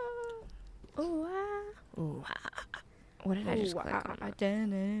 Ooh, ah. Ooh, ah. What did I just click on?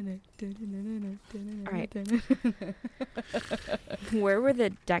 All right. Where were the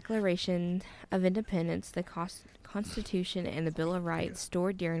Declaration of Independence, the Constitution, and the Bill of Rights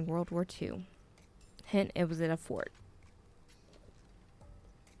stored during World War II? Hint, it was at a fort.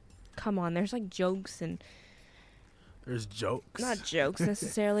 Come on, there's like jokes and... There's jokes. Not jokes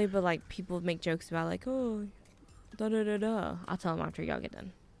necessarily, but like people make jokes about like, oh, da-da-da-da. I'll tell them after y'all get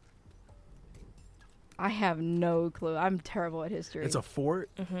done. I have no clue. I'm terrible at history. It's a fort.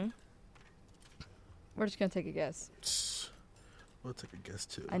 Mm-hmm. We're just gonna take a guess. We'll take a guess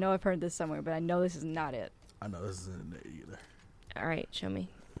too. I know I've heard this somewhere, but I know this is not it. I know this isn't in there either. All right, show me.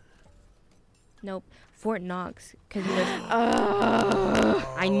 Nope. Fort Knox. Because you know,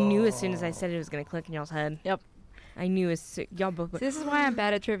 I knew as soon as I said it was going to click in y'all's head. Yep. I knew y'all both. See, this is why I'm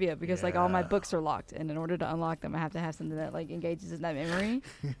bad at trivia, because like all my Yeah. books are locked, and in order to unlock them, I have to have something that like engages in that memory.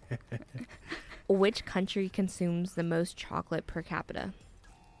 Which country consumes the most chocolate per capita?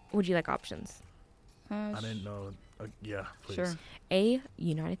 Would you like options? I didn't know. Yeah, please. Sure. A.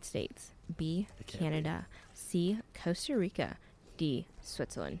 United States. B. It can't be. Canada. C. Costa Rica. D.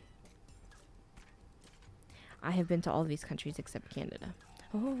 Switzerland. I have been to all of these countries except Canada.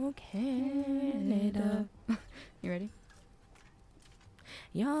 Oh, Canada. You ready?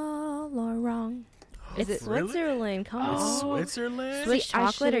 Y'all are wrong. Is It's it really? Switzerland. Come It's on. Switzerland? Swiss See, I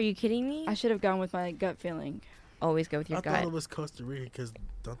chocolate? Are should've- you kidding me? I should have gone with my gut feeling. Always go with your I gut. thought it was Costa Rica because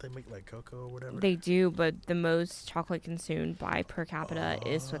don't they make like cocoa or whatever? They do, but the most chocolate consumed by per capita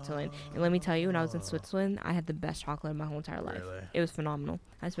is Switzerland. And let me tell you, when I was in Switzerland, I had the best chocolate in my whole entire life. Really? It was phenomenal.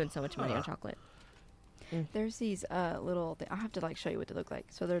 I spent so much money on Huh. chocolate. There's these little. I'll have to like show you what they look like.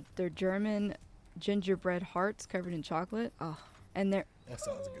 So they're German gingerbread hearts covered in chocolate. Oh, And they're That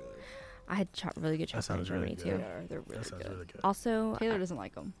sounds good. I had really good That chocolate in sounds really Germany good. too. they are. They're really That sounds good. really good. Also, Taylor doesn't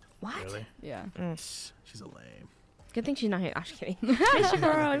like them. what? Really? Yeah. She's a lame. Good thing she's not here. I'm just kidding. Miss you,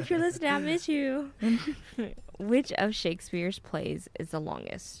 girl. If you're listening, I miss you. Which of Shakespeare's plays is the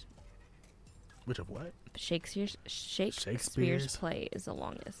longest? Which of what? Shakespeare's Shakespeare's? play is the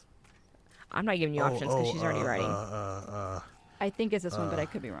longest. I'm not giving you options because she's already writing. I think it's this one, but I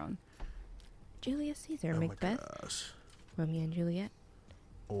could be wrong. Julius Caesar, Oh my Macbeth, gosh. Romeo and Juliet,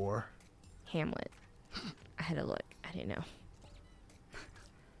 Or Hamlet. I had to look. I didn't know.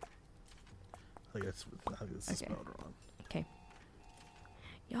 I think it's Okay. spelled wrong.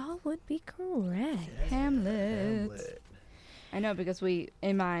 Y'all would be correct. Hamlet. I know because we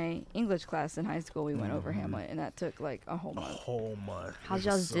in my English class in high school we went over Mhm. Hamlet, and that took like a whole A month. whole month. How's It's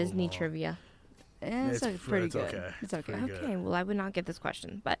y'all's so Disney long. trivia? It's It's pretty it's good. okay. It's okay. Pretty good. Okay, well, I would not get this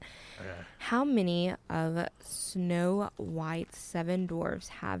question, but Okay. how many of Snow White's 7 dwarfs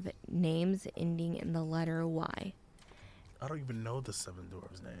have names ending in the letter Y? I don't even know the Seven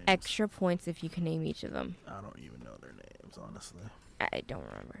Dwarfs' names. Extra points if you can name each of them. I don't even know their names, honestly. I don't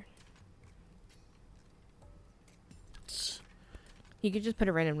remember. You could just put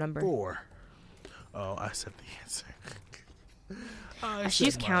a random number. 4. Oh, I said the answer. I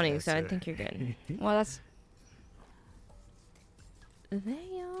She's said my counting, so I answer. think you're good. Well, that's.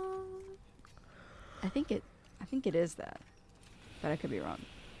 They all... I think it is that, but I could be wrong.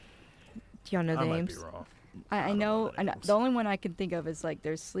 Do y'all know the I might names? be wrong. I don't know. know the I know. names. The only one I can think of is like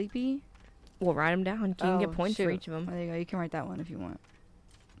there's Sleepy. We'll write them down. You can get Oh, points for shoot. each of them. Oh, there you go. You can write that one if you want.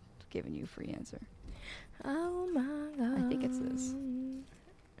 Giving you a free answer. Oh my god. I think it's this.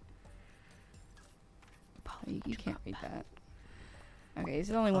 Oh, you can't read that. Okay, these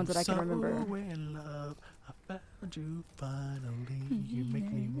are the only ones that I can remember. So in love, I found you finally. You make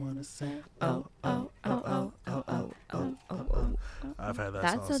me wanna say, oh, oh, oh, oh, oh, oh, oh, oh, oh. I've had that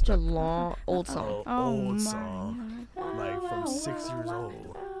That's song such a stuck. long, old song. Old my song. Like from 6 years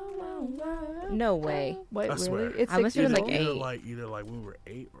old. No way. Wait, I really? swear. It's I must 6 have years been, old? like, 8. Either like when we were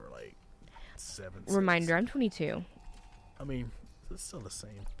 8 or like 7. Reminder, 6. I'm 22. I mean, it's still the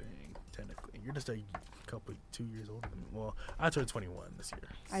same thing technically. You're just a couple, 2 years older than me. Well, I turned 21 this year.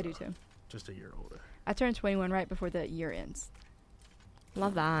 I do so too. Just a year older. I turned 21 right before the year ends.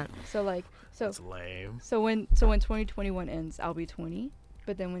 Love that. So like, That's lame. so when 2021 ends, I'll be 20.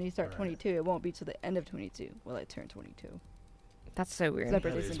 But then when you start Right. 22, it won't be till the end of 22 will I turn 22. That's so weird. My That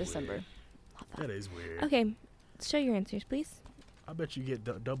birthday's is in December. weird. That is weird. Okay, show your answers, please. I bet you get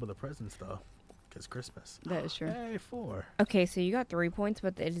double the presents though, because Christmas. That is true. Hey, 4. Okay, so you got 3 points,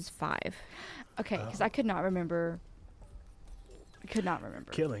 but it is 5. Okay, because I could not remember. I could not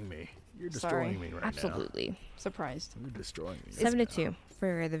remember. Killing me. You're Sorry. destroying me right Absolutely. Surprised. now. You're destroying me. 7 to right 2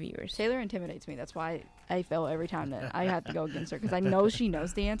 for the viewers. Taylor intimidates me. That's why I fail every time that I have to go against her because I know she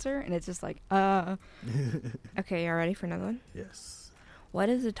knows the answer, and it's just like, Okay, y'all ready for another one? Yes. What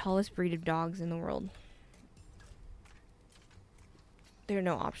is the tallest breed of dogs in the world? There are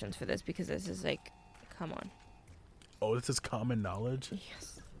no options for this because this is like, come on. Oh, this is common knowledge.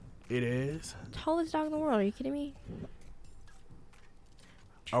 Yes. It is. Tallest dog in the world. Are you kidding me?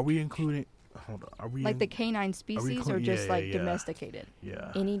 Are we including? Hold on. Are we like in- the canine species or yeah, just yeah, like yeah. domesticated?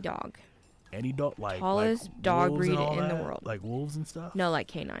 Yeah. Any dog. Any dog like Tallest like dog wolves and breed all in the that? world. Like wolves and stuff. No, like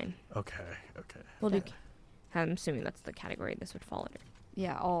canine. Okay. Okay. We'll do. Okay. I'm assuming that's the category this would fall under.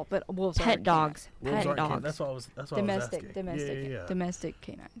 Yeah, all but wolves are Pet dogs. Wolves Pet aren't dogs. That's what I was. That's what domestic, I was asking. domestic, Yeah, yeah, yeah. domestic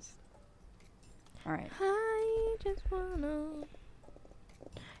canines. All right. I just wanna.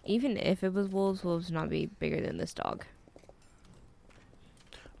 Even if it was wolves would not be bigger than this dog. I'm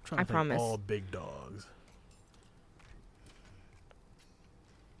trying I to think promise. all big dogs.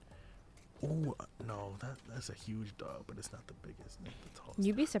 Oh no, that's a huge dog, but it's not the biggest, not the tallest.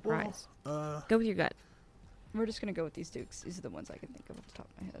 You'd be surprised. Well, Go with your gut. We're just gonna go with these dukes. These are the ones I can think of off the top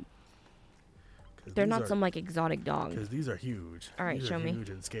of my head. They're not some like exotic dog. because these are huge. All right, these show are me. Huge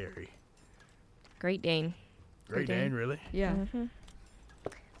and scary. Great Dane. Great Dane. Dane, really? Yeah. Mm-hmm.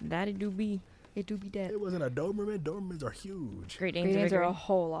 That'd do be. It do be dead. It wasn't a Doberman. Dobermans are huge. Great Great Danes Danes are are bigger. a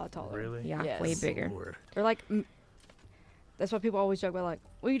whole lot taller. Really? Yeah, Yes. way bigger. Lord. They're like. That's why people always joke about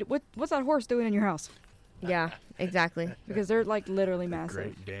like, what's that horse doing in your house? Yeah, exactly. Because they're like literally The massive.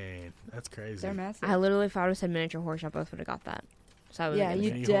 Great Dane. That's crazy. They're massive. I literally, if I would have said miniature horse, I both would have got that. So I was Yeah, gonna you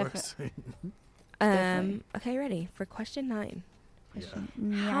say. Mini defi- horse. definitely. Okay, ready for question 9.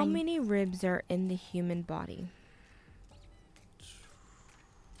 Yeah. How many ribs are in the human body?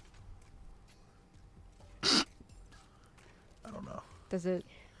 I don't know. Does it?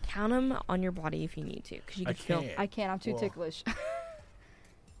 Count them on your body if you need to, because you I can feel. can't. I can't. I'm too Well, ticklish. I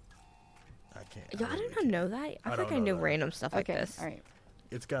can't. Yo, I really did not know that. I feel don't like I know know that. random stuff like Okay. this. All right.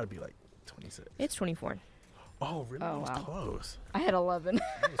 It's got to be like 26. It's 24. Oh, really? Oh, That was wow. close. I had 11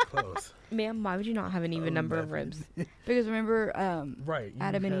 That was close. Ma'am, why would you not have an even number of 11. ribs? because remember Right. you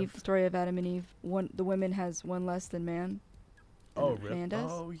Adam and have- Eve. The story of Adam and Eve. The woman has one less than man. Oh, than really? Man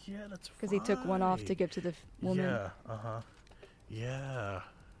does. Oh, yeah, that's Because he took one off to right. give to the woman. Yeah. Uh huh. Yeah.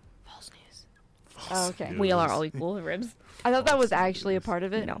 False news. Oh, okay. We all are News. all equal with ribs. I thought that was False actually a news. part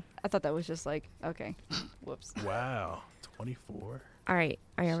of it. No. I thought that was just like okay. Whoops. Wow. 24. All right,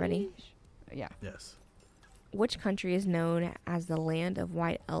 are you ready? Sheesh. Yeah. Yes. Which country is known as the land of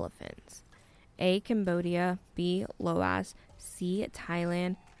white elephants? A. Cambodia. B. Laos. C.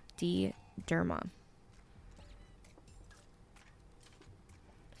 Thailand. D. Burma.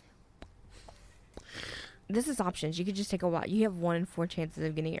 This is options. You could just take a while. You have 1 in 4 chances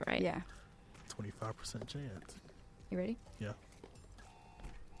of getting it right. Yeah. 25% chance. You ready? Yeah.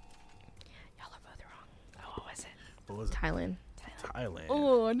 Y'all are both wrong. Oh, what was it? What was it? Thailand. Thailand.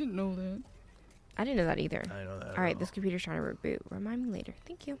 Oh, I didn't know that. I didn't know that either. I know that. All right, this computer's trying to reboot. Remind me later.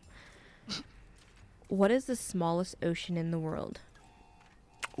 Thank you. What is the smallest ocean in the world?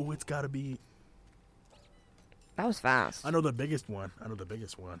 Oh, it's got to be. That was fast. I know the biggest one. I know the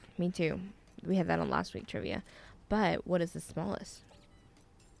biggest one. Me too. We had that on last week trivia. But what is the smallest?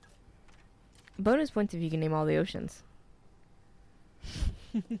 Bonus points if you can name all the oceans.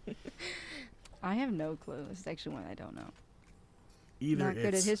 I have no clue. This is actually one I don't know. Either Not good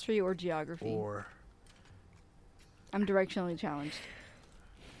at it's history or geography. or I'm directionally challenged.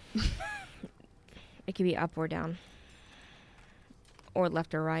 It could be up or down. Or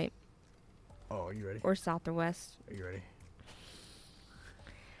left or right. oh, are you ready? Or south or west. Are you ready?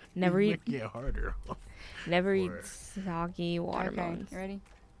 Never You're eat making it harder. never eat Or- soggy watermelons. Okay, you ready?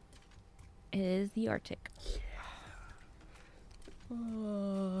 It is the Arctic.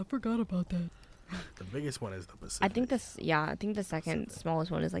 I forgot about that. The biggest one is the Pacific. I think the second Pacific.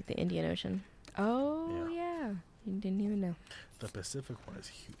 smallest one is like the Indian Ocean. Oh, Yeah. yeah. You didn't even know. The Pacific one is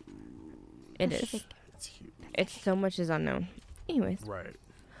huge. It is. Pacific. It's huge. It's so much is unknown. Anyways, Right.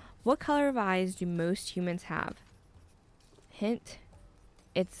 what color of eyes do most humans have? Hint,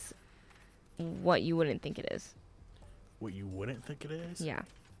 it's what you wouldn't think it is. What you wouldn't think it is? Yeah.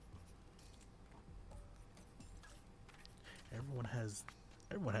 Everyone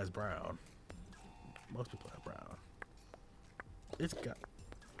has brown. Most people have brown. It's got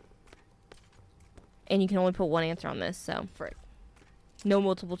And you can only put one answer on this, so Frick. no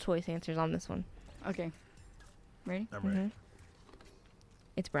multiple choice answers on this one. Okay. Ready? I'm ready. Mhm.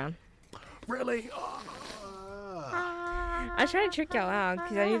 It's brown. Really? I was trying to trick y'all out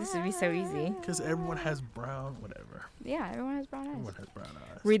because I knew this would be so easy. Because everyone has brown, whatever. Yeah, everyone has brown eyes. Everyone has brown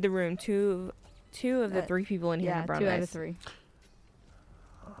eyes. Read the room. Two of the 3 people in here Yeah, have brown 2 eyes. out of 3.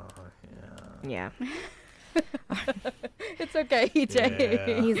 Yeah. Yeah. It's okay, EJ.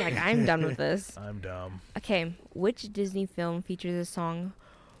 Yeah. He's like, I'm done with this. I'm dumb. Okay, which Disney film features the song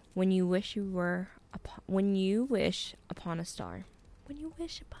 "When You Wish When You Wish Upon a Star"? When you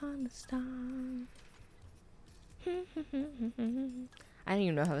wish upon a star. I don't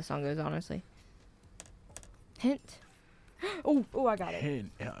even know how the song goes, honestly. Hint. Oh, I got it.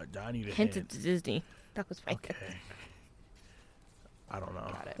 Hint. Yeah, I need a Hint hint. to Disney. That was my Okay. I don't know.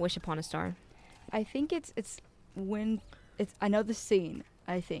 Got it. Wish upon a star. I think it's when it's. I know the scene.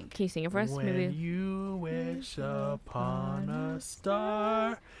 I think. Can you sing it for us? When Maybe. you wish upon a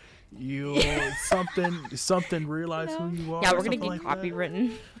star, You something realize No. who you are. Yeah, or we're gonna something get like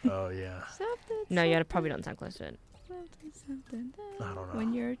copywritten. that? Oh yeah. Something. No, you probably don't sound close to it. Something. I don't know.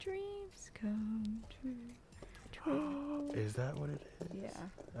 When your dreams come true. Is that what it is? Yeah.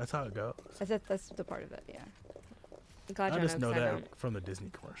 That's how it goes. That's the part of it. Yeah. Glad I you just know 'cause I that don't. from the Disney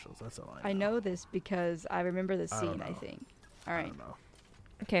commercials. That's all I know. I know this because I remember the I don't scene. I know. think. All I right. don't know.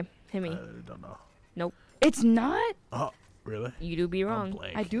 Okay, hit I me. don't know. It's not. Oh, really? You do be I'm wrong.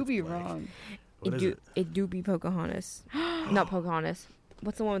 blank. I do It's be blank. wrong. What is do. it? It do be Pocahontas. Not Pocahontas.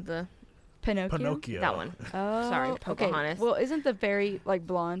 What's the one with the Pinocchio. Pinocchio. that one? Oh, Sorry, okay. Pocahontas. Well, isn't the fairy like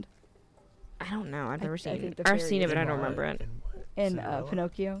blonde I don't know. I've I never think seen it. the I've fairy seen it, is but I In don't what? remember it. In what? in Cinderella?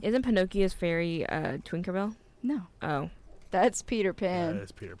 Pinocchio? Isn't Pinocchio's fairy Tinkerbell? No, Oh, that's Peter Yeah, Pan.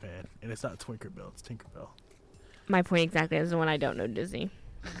 it's Peter Pan, and it's not Tinkerbell. It's Tinkerbell. my point exactly is the one I don't know Disney.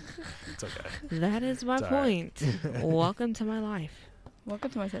 It's okay. That is my It's all right. point. Welcome to my life.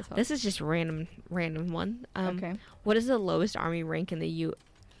 Welcome to my TED Talk. This is just random one. Okay. What is the lowest army rank in the U?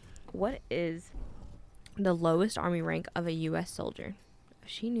 What is the lowest army rank of a U.S. soldier?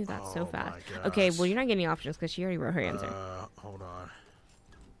 She knew that so Oh fast. my Okay, gosh. well you're not getting options because she already wrote her answer. Hold on.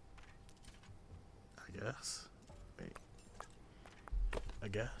 I guess. Wait. I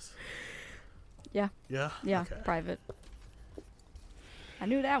guess. Yeah. Yeah. Yeah. Okay. Private. I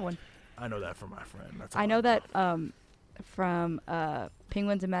knew that one. I know that from my friend. That's I all know that from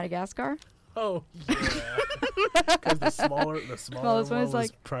Penguins in Madagascar. Oh yeah. Because the smaller Smallest one one was is,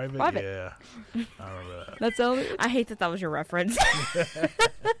 like, private. private. Yeah. I remember that. That's all. I hate that was your reference.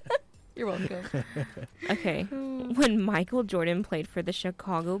 You're welcome. Okay. When Michael Jordan played for the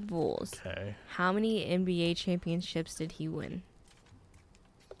Chicago Bulls, Okay. how many NBA championships did he win?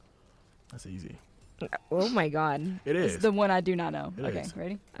 That's easy. Oh my God. It It's is. the one I do not know. It Okay, is.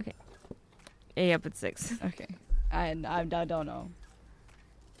 ready? Yep, it's 6. Okay. I don't know.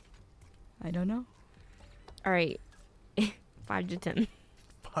 I don't know. All right. 5 to 10.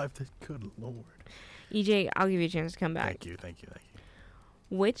 5 to good lord. EJ, I'll give you a chance to come back. Thank you.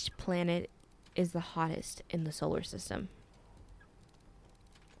 Which planet is the hottest in the solar system?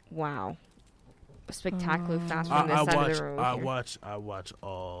 Wow. Spectacular fast from this side of the room. I watch a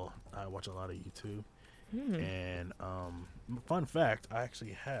lot of YouTube. Hmm. And fun fact, I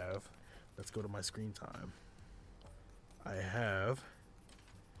actually have. Let's go to my screen time. I have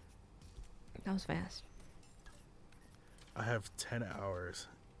That was fast. 10 hours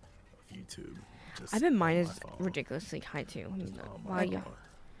of YouTube. Just I bet mine on is my phone. ridiculously high too. Just on Wow, my yeah. phone.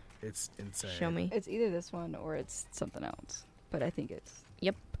 It's insane. Show me. It's either this one or it's something else. But I think it's.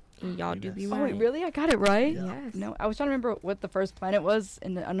 Y'all do be Yes. Oh right. wait, really? I got it right. Yeah. Yes. No, I was trying to remember what the first planet was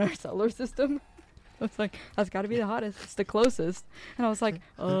in the our solar system. I was like, that's got to be the hottest. It's the closest. And I was like,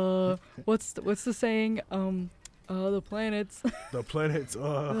 what's the saying? The planets. The planets.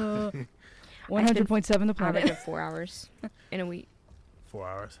 100.7 the I spent planet. 4 hours in a week 4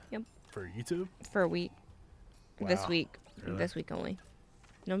 hours. Yep. For YouTube. for a week. This Wow. week. Really? This week only.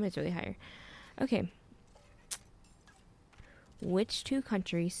 No, it's really higher. Okay. Which 2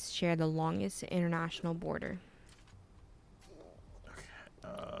 countries share the longest international border?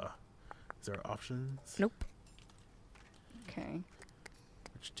 Is there options? Nope. Okay.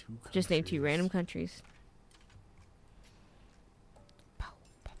 Which 2 countries? Just name 2 random countries.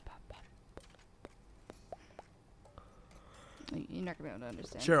 You're not gonna be able to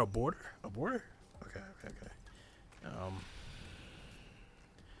understand. Share a border? A border? Okay.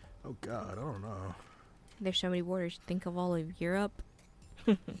 Oh God, I don't know. There's so many borders. Think of all of Europe.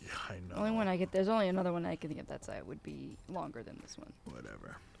 Yeah, I know. Only one I get. There's only another one I can think of that side would be longer than this one.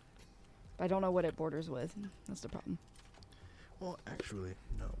 Whatever. But I don't know what it borders with. That's the problem. Well, actually,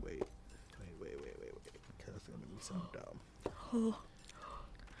 no. Wait. Because that's gonna make me sound dumb.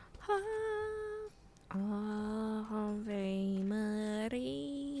 Ave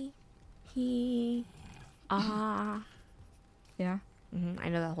Maria. Ah. Yeah. I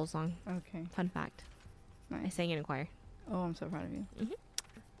know that whole song. Okay. Fun fact. I Nice. sang it in choir. Oh, I'm so proud of you.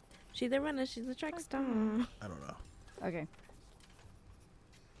 She's the runner. She's the track star. I don't know. Okay.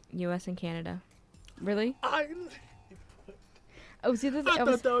 U.S. and Canada. Really? I Oh, it was either I thought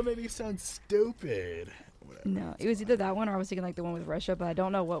was, that would make me sound stupid. Whatever. no, it was either that one or I was thinking like the one with Russia, but I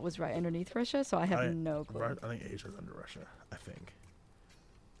don't know what was right underneath Russia, so I have I- no clue. I think Asia's under Russia. I think.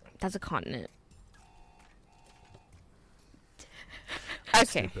 That's a continent. I'm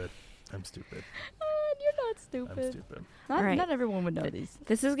Okay. Stupid. I'm stupid. You're not I'm stupid. stupid. Not, Alright. not everyone would know these.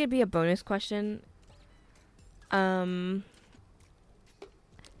 This is gonna be a bonus question. If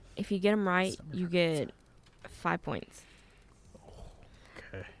you get them right, you get 5 points.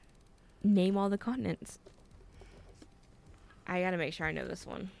 Okay. Name all the continents. I gotta make sure I know this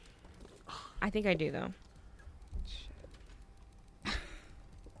one. I think I do though.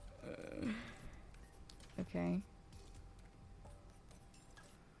 Okay.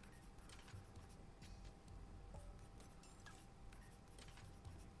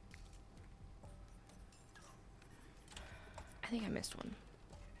 I think I missed one.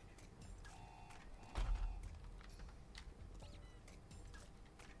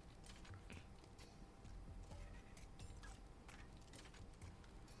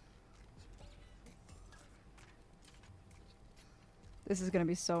 This is gonna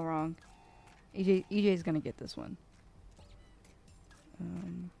be so wrong. EJ's gonna get this one.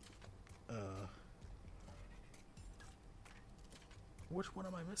 Which one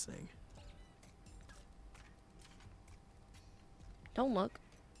am I missing? Don't look.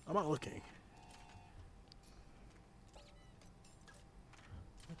 I'm not looking.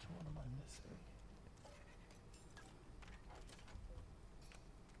 Which one am I missing?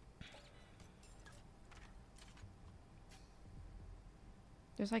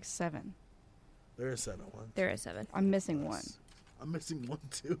 There's like 7. There is 7 ones. There is 7. I'm missing one. I'm missing one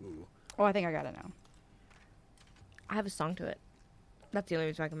too. Oh, I think I got it now. I have a song to it. That's the only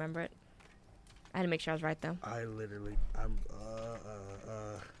reason I can remember it. I had to make sure I was right though. I'm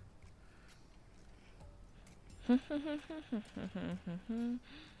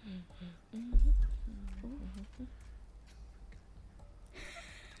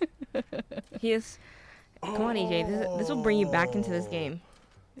He is. Come on, EJ. This will bring you back into this game.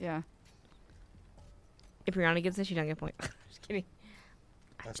 Yeah. If Rihanna gives this, you don't get a point. Just kidding.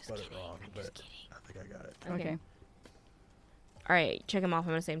 I spelled it wrong, but I think I got it. Okay. All right, check them off. I'm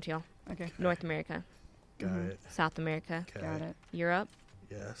gonna say them to y'all. Okay. North America, Got Mhm. it. South America, Okay. Got it. Europe,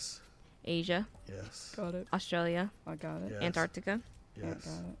 Yes. Asia, Yes. Got it. Australia, I got it. Yes. Antarctica, Yeah, Yes.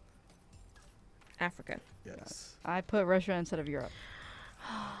 got it. Africa. Yes. I put Russia instead of Europe.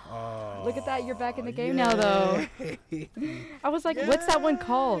 Oh, Look at that, you're back in the game now, though. yay. I was like, what's that one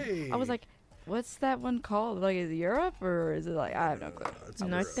called? I was Yay. like, what's that one called? Like, is it Europe or is it like, I have no clue. It's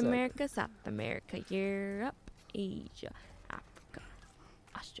North Europe. America, South America, Europe, Asia, Africa,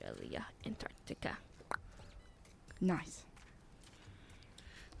 Australia, Antarctica. Nice.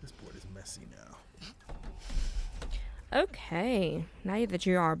 This board is messy now. Okay, now that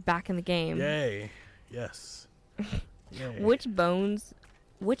you are back in the game, Yay. Yes. Yay. which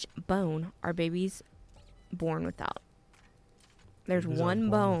bone are babies born without? There's Babies are one born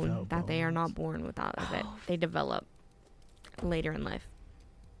bone without that they are not bones. born without that they develop later in life.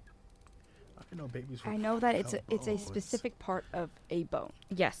 I know babies. I know that it's a bones. specific part of a bone,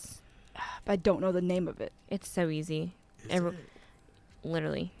 Yes, but I don't know the name of it. it's so easy. Is every- it?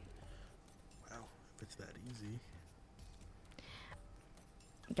 Literally, Wow. If it's that easy.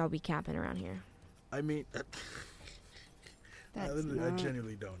 y'all be capping around here. I mean, I That's literally- I not-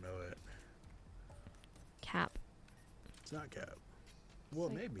 genuinely don't know it. Cap. It's not Cap. Well,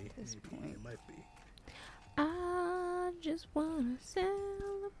 like maybe. this Maybe. point. It might be. I just wanna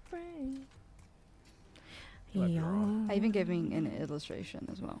celebrate. Might be wrong. I even giving an illustration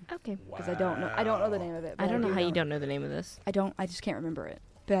as well Okay. because I don't know the name of it. I but don't know do how you don't know the name of this. I just can't remember it,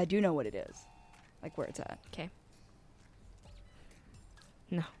 but I do know what it is, like where it's at.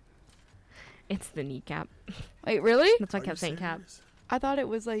 No. It's the kneecap. Wait, really? That's why I Are kept you saying cap. serious? I thought it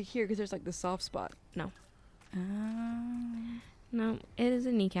was like here because there's like the soft spot. No. Oh. No, it is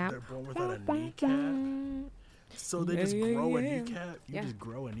a kneecap. They're born without a kneecap. So they just Yeah, grow a yeah. kneecap. You Yeah. just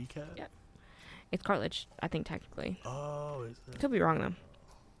grow a kneecap. Yeah. It's cartilage, I think, technically. Oh, is it? Could be wrong, though.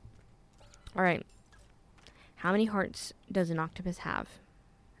 All right. How many hearts does an octopus have?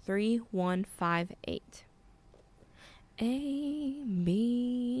 3, 1, 5, 8. A,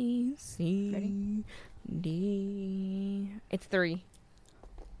 B, C, Ready? D. It's 3.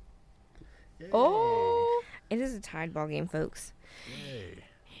 Yay. Oh. It is a tied ball game, folks. Yay.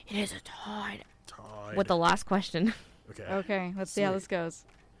 It is a tied. Tied. With the last question. Okay. Okay, let's see how Sweet. this goes.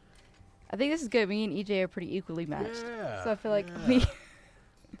 I think this is good. Me and EJ are pretty equally matched. Yeah. So I feel like yeah. we.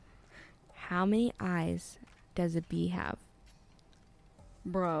 How many eyes does a bee have?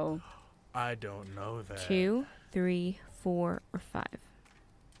 Bro. I don't know that. 2, 3, 4, or 5?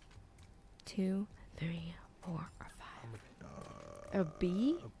 2, 3, 4, or 5? A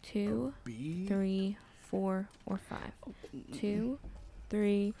bee? 2, A bee? 3, 4, or 5? 2,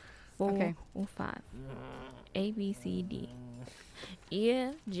 3, 4, Okay. or 5. A, B, C, D. E,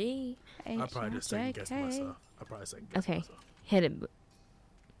 F, G. I probably just second guessed myself. I probably second guessed Okay. myself. Hit it.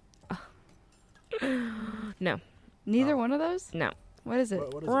 No, Neither Oh. one of those? no. What is it?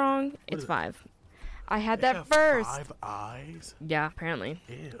 What is Wrong. is It's it? 5. I had They that have first. 5 eyes? Yeah, apparently.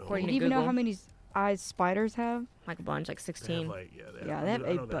 Ew. According Do to you even know Google. how many eyes spiders have? Like a bunch, like They have 16. like, Yeah, they have I a know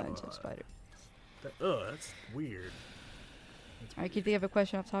they have bunch lot. of spiders. That's weird. All right, can you think of a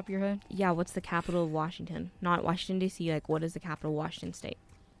question off the top of your head? Yeah, what's the capital of Washington? Not Washington, D.C. Like, what is the capital of Washington State?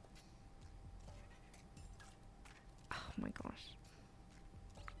 Oh, my gosh.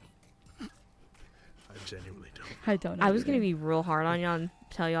 I genuinely don't. I don't know. I was going to be real hard on y'all and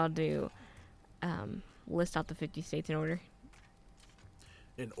tell y'all to list out the 50 states in order.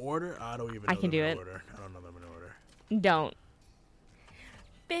 In order? I don't even know I can them do in it. order. I don't know them in order. Don't.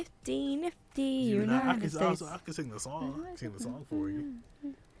 50, nifty, United States. I can sing the song. I can sing the song for you.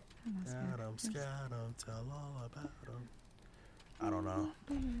 Adam, Scadam, tell all about them. I don't know.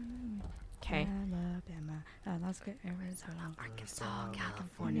 Okay. Alabama, Alaska, Arizona, Arkansas,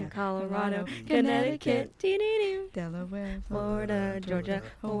 California, Colorado, Connecticut, Connecticut, Delaware, Florida, Georgia,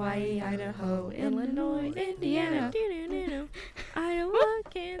 Hawaii, Idaho, Illinois, Indiana, Iowa,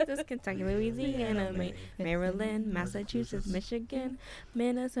 Kansas, Kentucky, Louisiana, Maryland, Massachusetts, Michigan,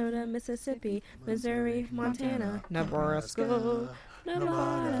 Minnesota, Mississippi, Missouri, Montana, Nebraska,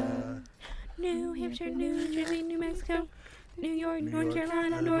 Nevada, New Hampshire, New Jersey, New Mexico, New York, North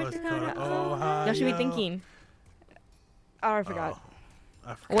Carolina, North Dakota, Ohio. Y'all should be thinking. Oh, I forgot.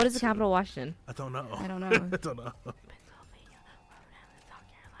 I forgot What is the too. capital of Washington? I don't know. I don't know. I don't know.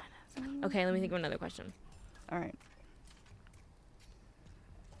 Okay, let me think of another question. All right.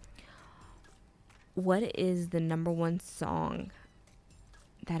 What is the number one song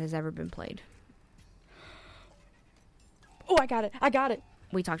that has ever been played? Oh, I got it. I got it.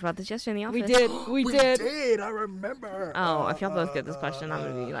 We talked about this yesterday in the office. We did. We did. I remember. Oh, if y'all both get this question, I'm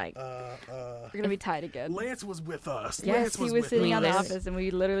gonna be like, We're gonna be tied again. Lance was with us. Yes, Lance he was with sitting us. on the We office, and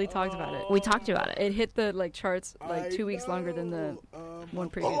we literally talked about it. we talked about it. It hit the charts like 2 weeks longer than the one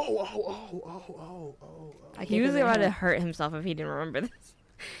previous. I He can't was think of about the to name. hurt himself if he didn't remember this.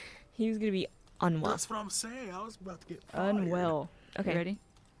 He was gonna be unwell. That's what I'm saying. I was about to get fired. Unwell. Okay. You ready?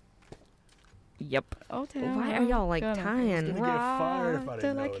 Yep. Oh, Why are y'all like I was tying? gonna get fired if I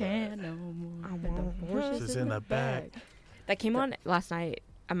didn't till I know can't no more. I Put the want horses horses in the back. That came on last night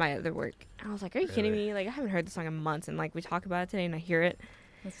at my other work. I was like, "Are you kidding Really? me? Like, I haven't heard the song in months." And like, we talk about it today, and I hear it.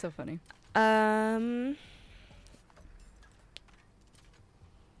 That's so funny. I'm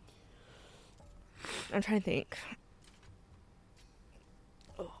trying to think.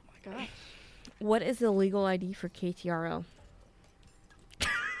 Oh my god. What is the legal ID for KTRO?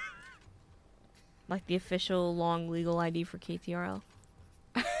 Like the official long legal ID for KTRO?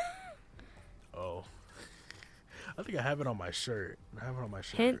 Oh. I think I have it on my shirt. I have it on my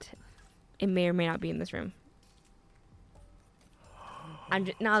shirt. Hint: it may or may not be in this room. I'm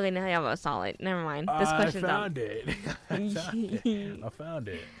just, no, they have a solid. Never mind. This question's I out. found it. I found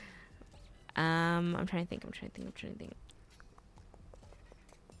it. I'm trying to think.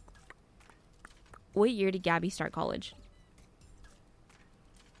 What year did Gabby start college?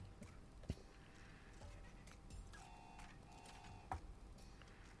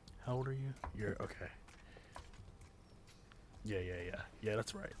 How old are you? You're okay. Yeah. Yeah,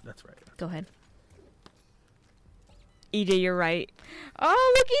 that's right. That's right. Go ahead. EJ, you're right.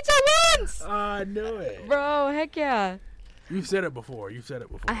 Oh, look, each wins! I knew it. Bro, heck yeah. You've said it before.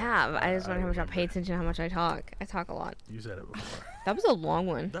 I have. I just I wonder how much I pay remember. attention, how much I talk. I talk a lot. You said it before. That was a long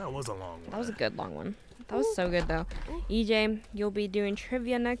one. That was a long one. That was a good long one. That was so good, though. EJ, you'll be doing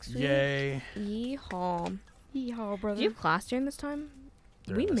trivia next week. Yay. Yeehaw. Yeehaw, brother. Do you have class during this time?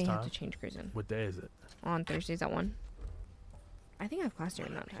 During We this may time? have to change cruising. What day is it? On Thursdays at 1. I think I have class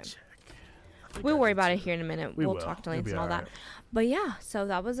during that time. Check. I think We'll I worry do about it too. here in a minute. We We'll will. talk to It'll Lance be and all that. alright. But yeah, so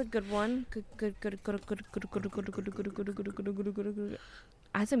that was a good one. Good.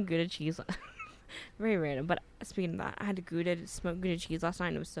 I had some Gouda cheese. Very random, but speaking of that, I had smoked Gouda cheese last night,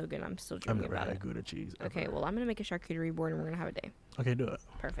 and it was so good. I'm still I've dreaming never about had it. Gouda cheese. ever. Okay, well, I'm gonna make a charcuterie board, and we're gonna have a day. Okay, do it.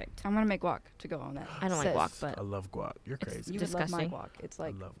 Perfect. I'm gonna make guac to go on that. I don't like Sis, guac, but I love guac. You're It's crazy. You would love my disgusting. guac. It's I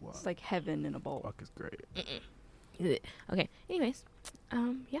like love guac. it's like heaven in a bowl. Guac is great. Ugh. Okay. Anyways,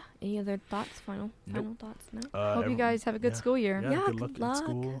 yeah. Any other thoughts? Final thoughts? No. Hope you guys have a good yeah. school year. Yeah, good good luck luck. at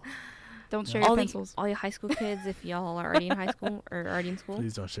school. Don't share Yeah. your pencils. All you high school kids, if y'all are already in high school or already in school,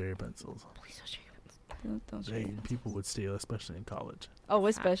 Please don't share your pencils. please don't share your pencils. Don't share your pencils. People would steal, especially in college. Oh,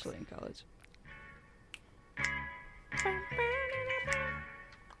 especially in college.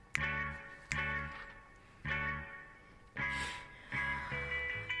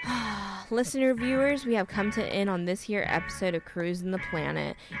 Listener viewers, we have come to end on this here episode of Cruising the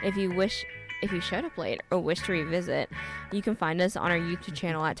Planet. If you showed up late or wish to revisit, you can find us on our YouTube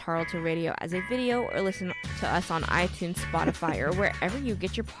channel at Tarleton Radio as a video, or listen to us on iTunes, Spotify, or wherever you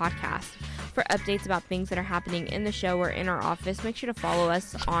get your podcasts. For updates about things that are happening in the show or in our office, make sure to follow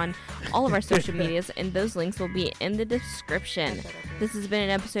us on all of our social medias, and those links will be in the description. This has been an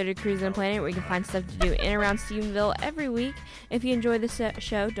episode of Cruising the Planet, where you can find stuff to do in and around Stephenville every week. If you enjoy this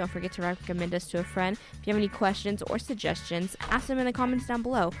show, don't forget to recommend us to a friend. If you have any questions or suggestions, ask them in the comments down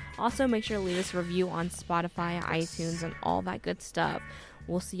below. Also, make sure to leave us a review on Spotify, iTunes, and all that good stuff.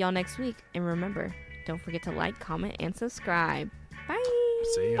 We'll see y'all next week. And remember, don't forget to like, comment, and subscribe. Bye.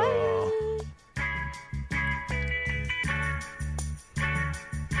 See y'all. Bye.